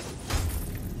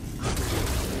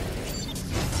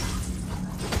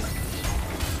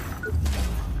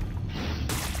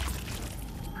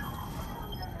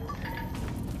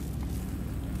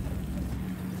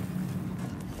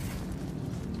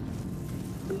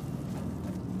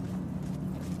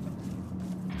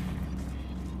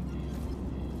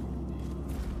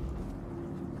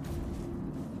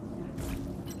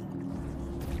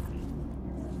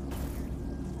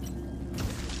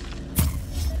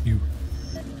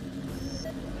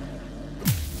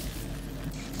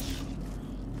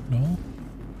 No?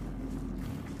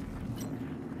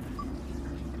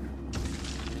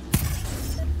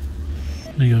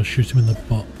 There you go, shoot him in the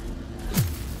butt.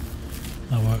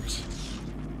 That works.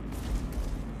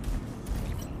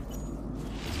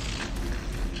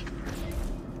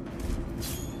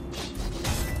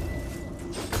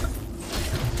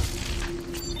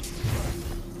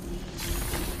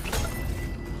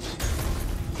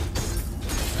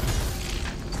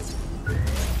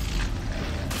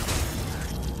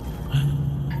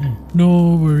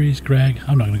 No worries, Greg.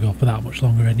 I'm not going to go for that much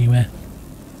longer anyway.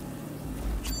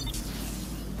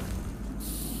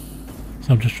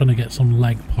 So I'm just trying to get some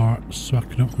leg parts so I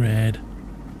can upgrade.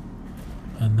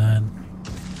 And then...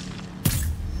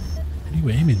 What are you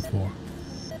aiming for?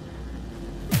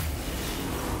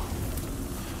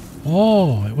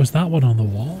 Oh, it was that one on the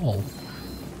wall.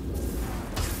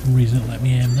 For some reason it let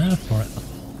me aim there for it.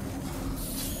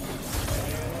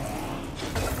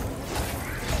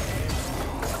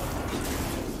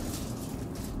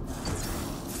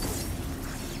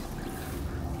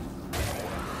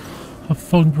 Have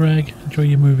fun, Greg. Enjoy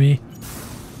your movie.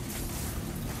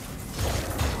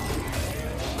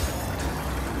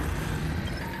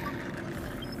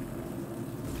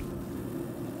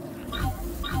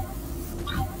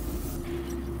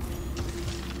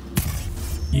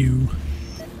 You.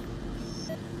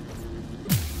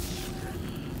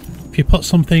 If you put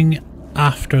something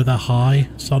after the high,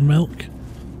 Sunmilk,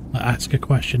 like ask a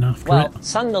question after it. Well,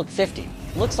 Sunmilk 50,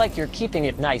 looks like you're keeping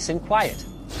it nice and quiet.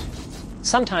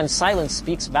 Sometimes silence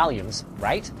speaks volumes,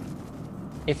 right?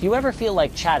 If you ever feel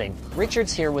like chatting,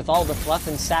 Richard's here with all the fluff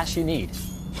and sass you need.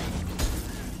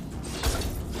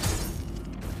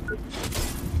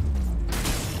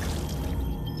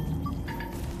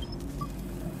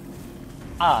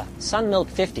 Ah, Sunmilk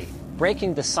 50,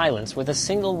 breaking the silence with a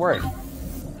single word.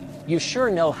 You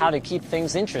sure know how to keep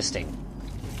things interesting.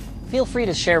 Feel free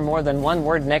to share more than one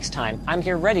word next time. I'm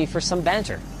here ready for some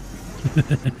banter.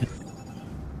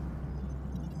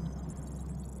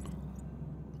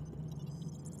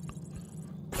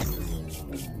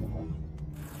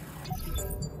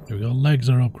 There we go, legs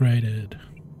are upgraded.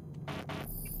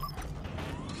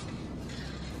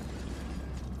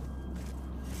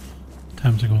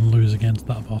 Time to go and lose against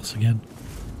that boss again.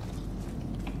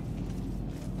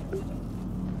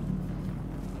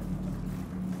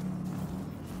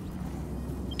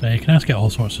 Yeah, you can ask it all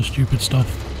sorts of stupid stuff.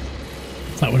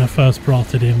 It's like when I first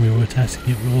brought it in, we were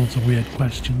testing it with loads of weird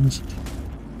questions.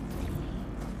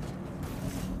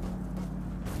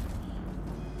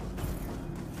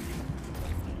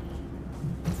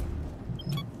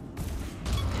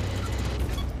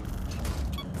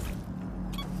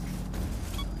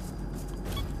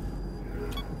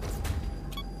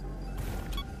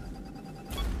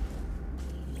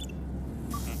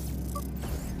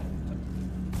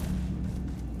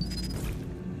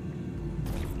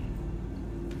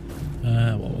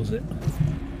 What was it?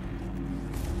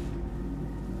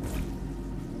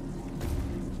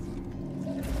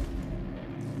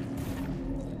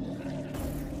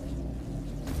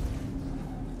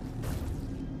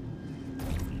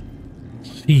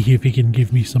 See if he can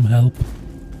give me some help.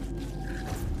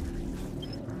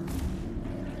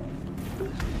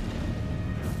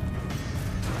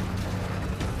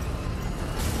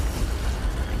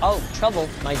 Oh, trouble,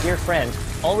 my dear friend,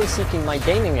 always seeking my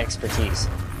gaming expertise.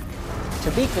 To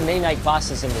beat the nanite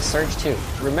bosses in the Surge 2,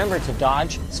 remember to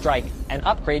dodge, strike, and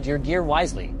upgrade your gear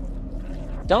wisely.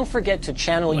 Don't forget to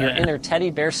channel your inner teddy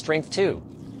bear strength too.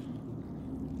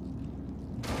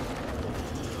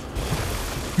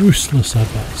 Useless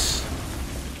advice.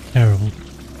 Terrible.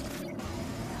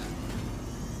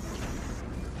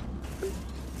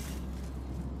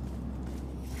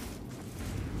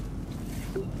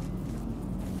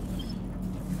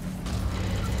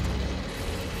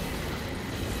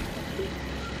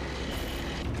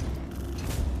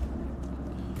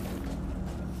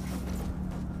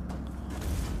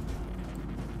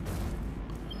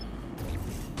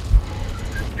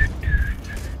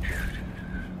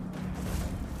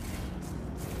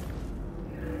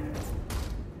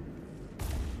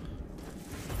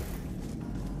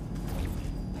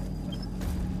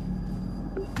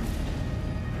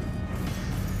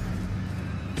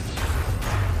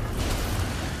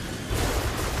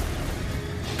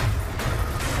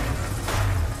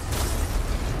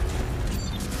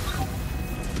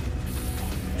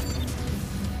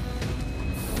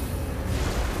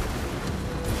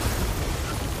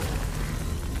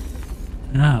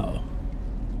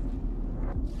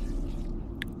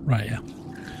 Right, yeah.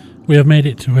 We have made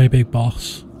it to a big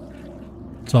boss.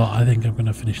 So I think I'm going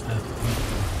to finish there.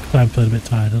 Because I'm feeling a bit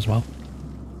tired as well.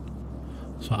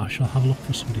 So I shall have a look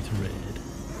for somebody to raid.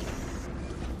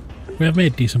 We have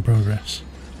made decent progress.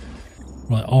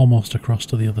 We're like almost across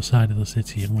to the other side of the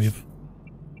city and we've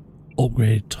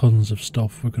upgraded tons of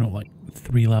stuff. We're going up like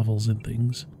 3 levels in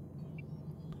things.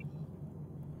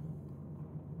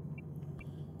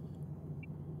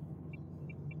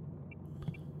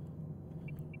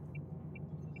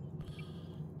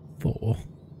 Four.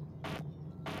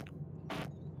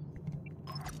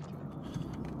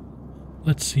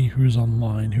 Let's see who's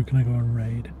online. Who can I go and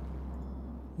raid?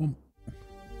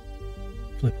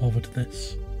 Flip over to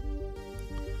this.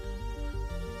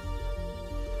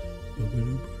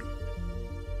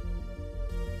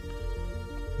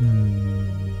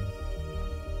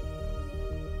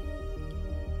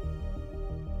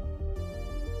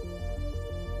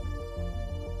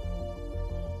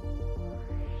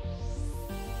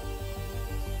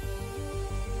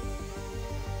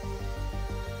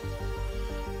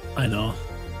 I know.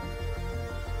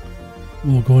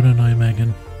 We'll go and annoy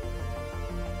Megan.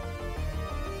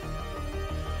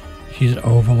 She's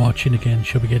overwatching again.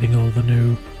 She'll be getting all the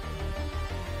new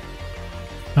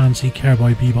fancy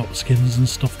Cowboy Bebop skins and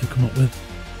stuff to come up with.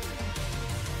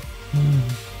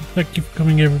 Thank you for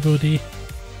coming, everybody.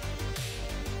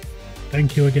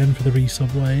 Thank you again for the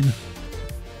resub, Wayne.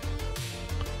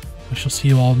 I shall see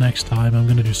you all next time. I'm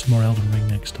going to do some more Elden Ring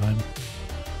next time.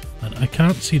 And I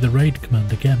can't see the raid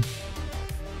command again.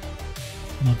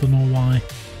 And I don't know why.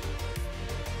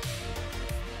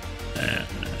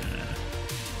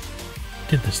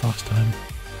 Did this last time.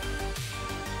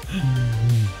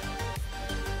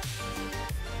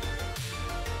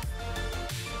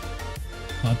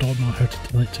 I don't know how to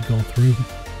tell it to go through.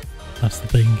 That's the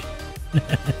thing.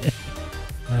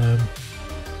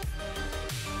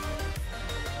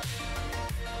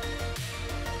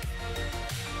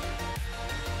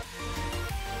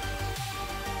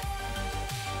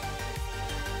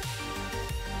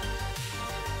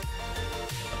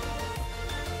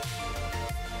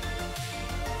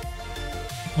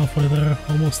 Halfway there,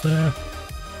 almost there.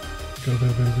 Go, go,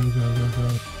 go, go, go, go, go.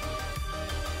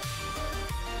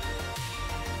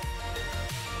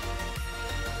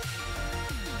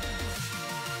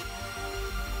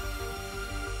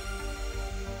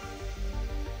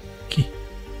 Okay.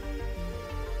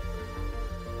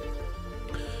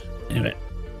 Anyway,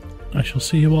 I shall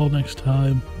see you all next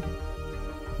time.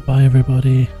 Bye,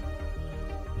 everybody.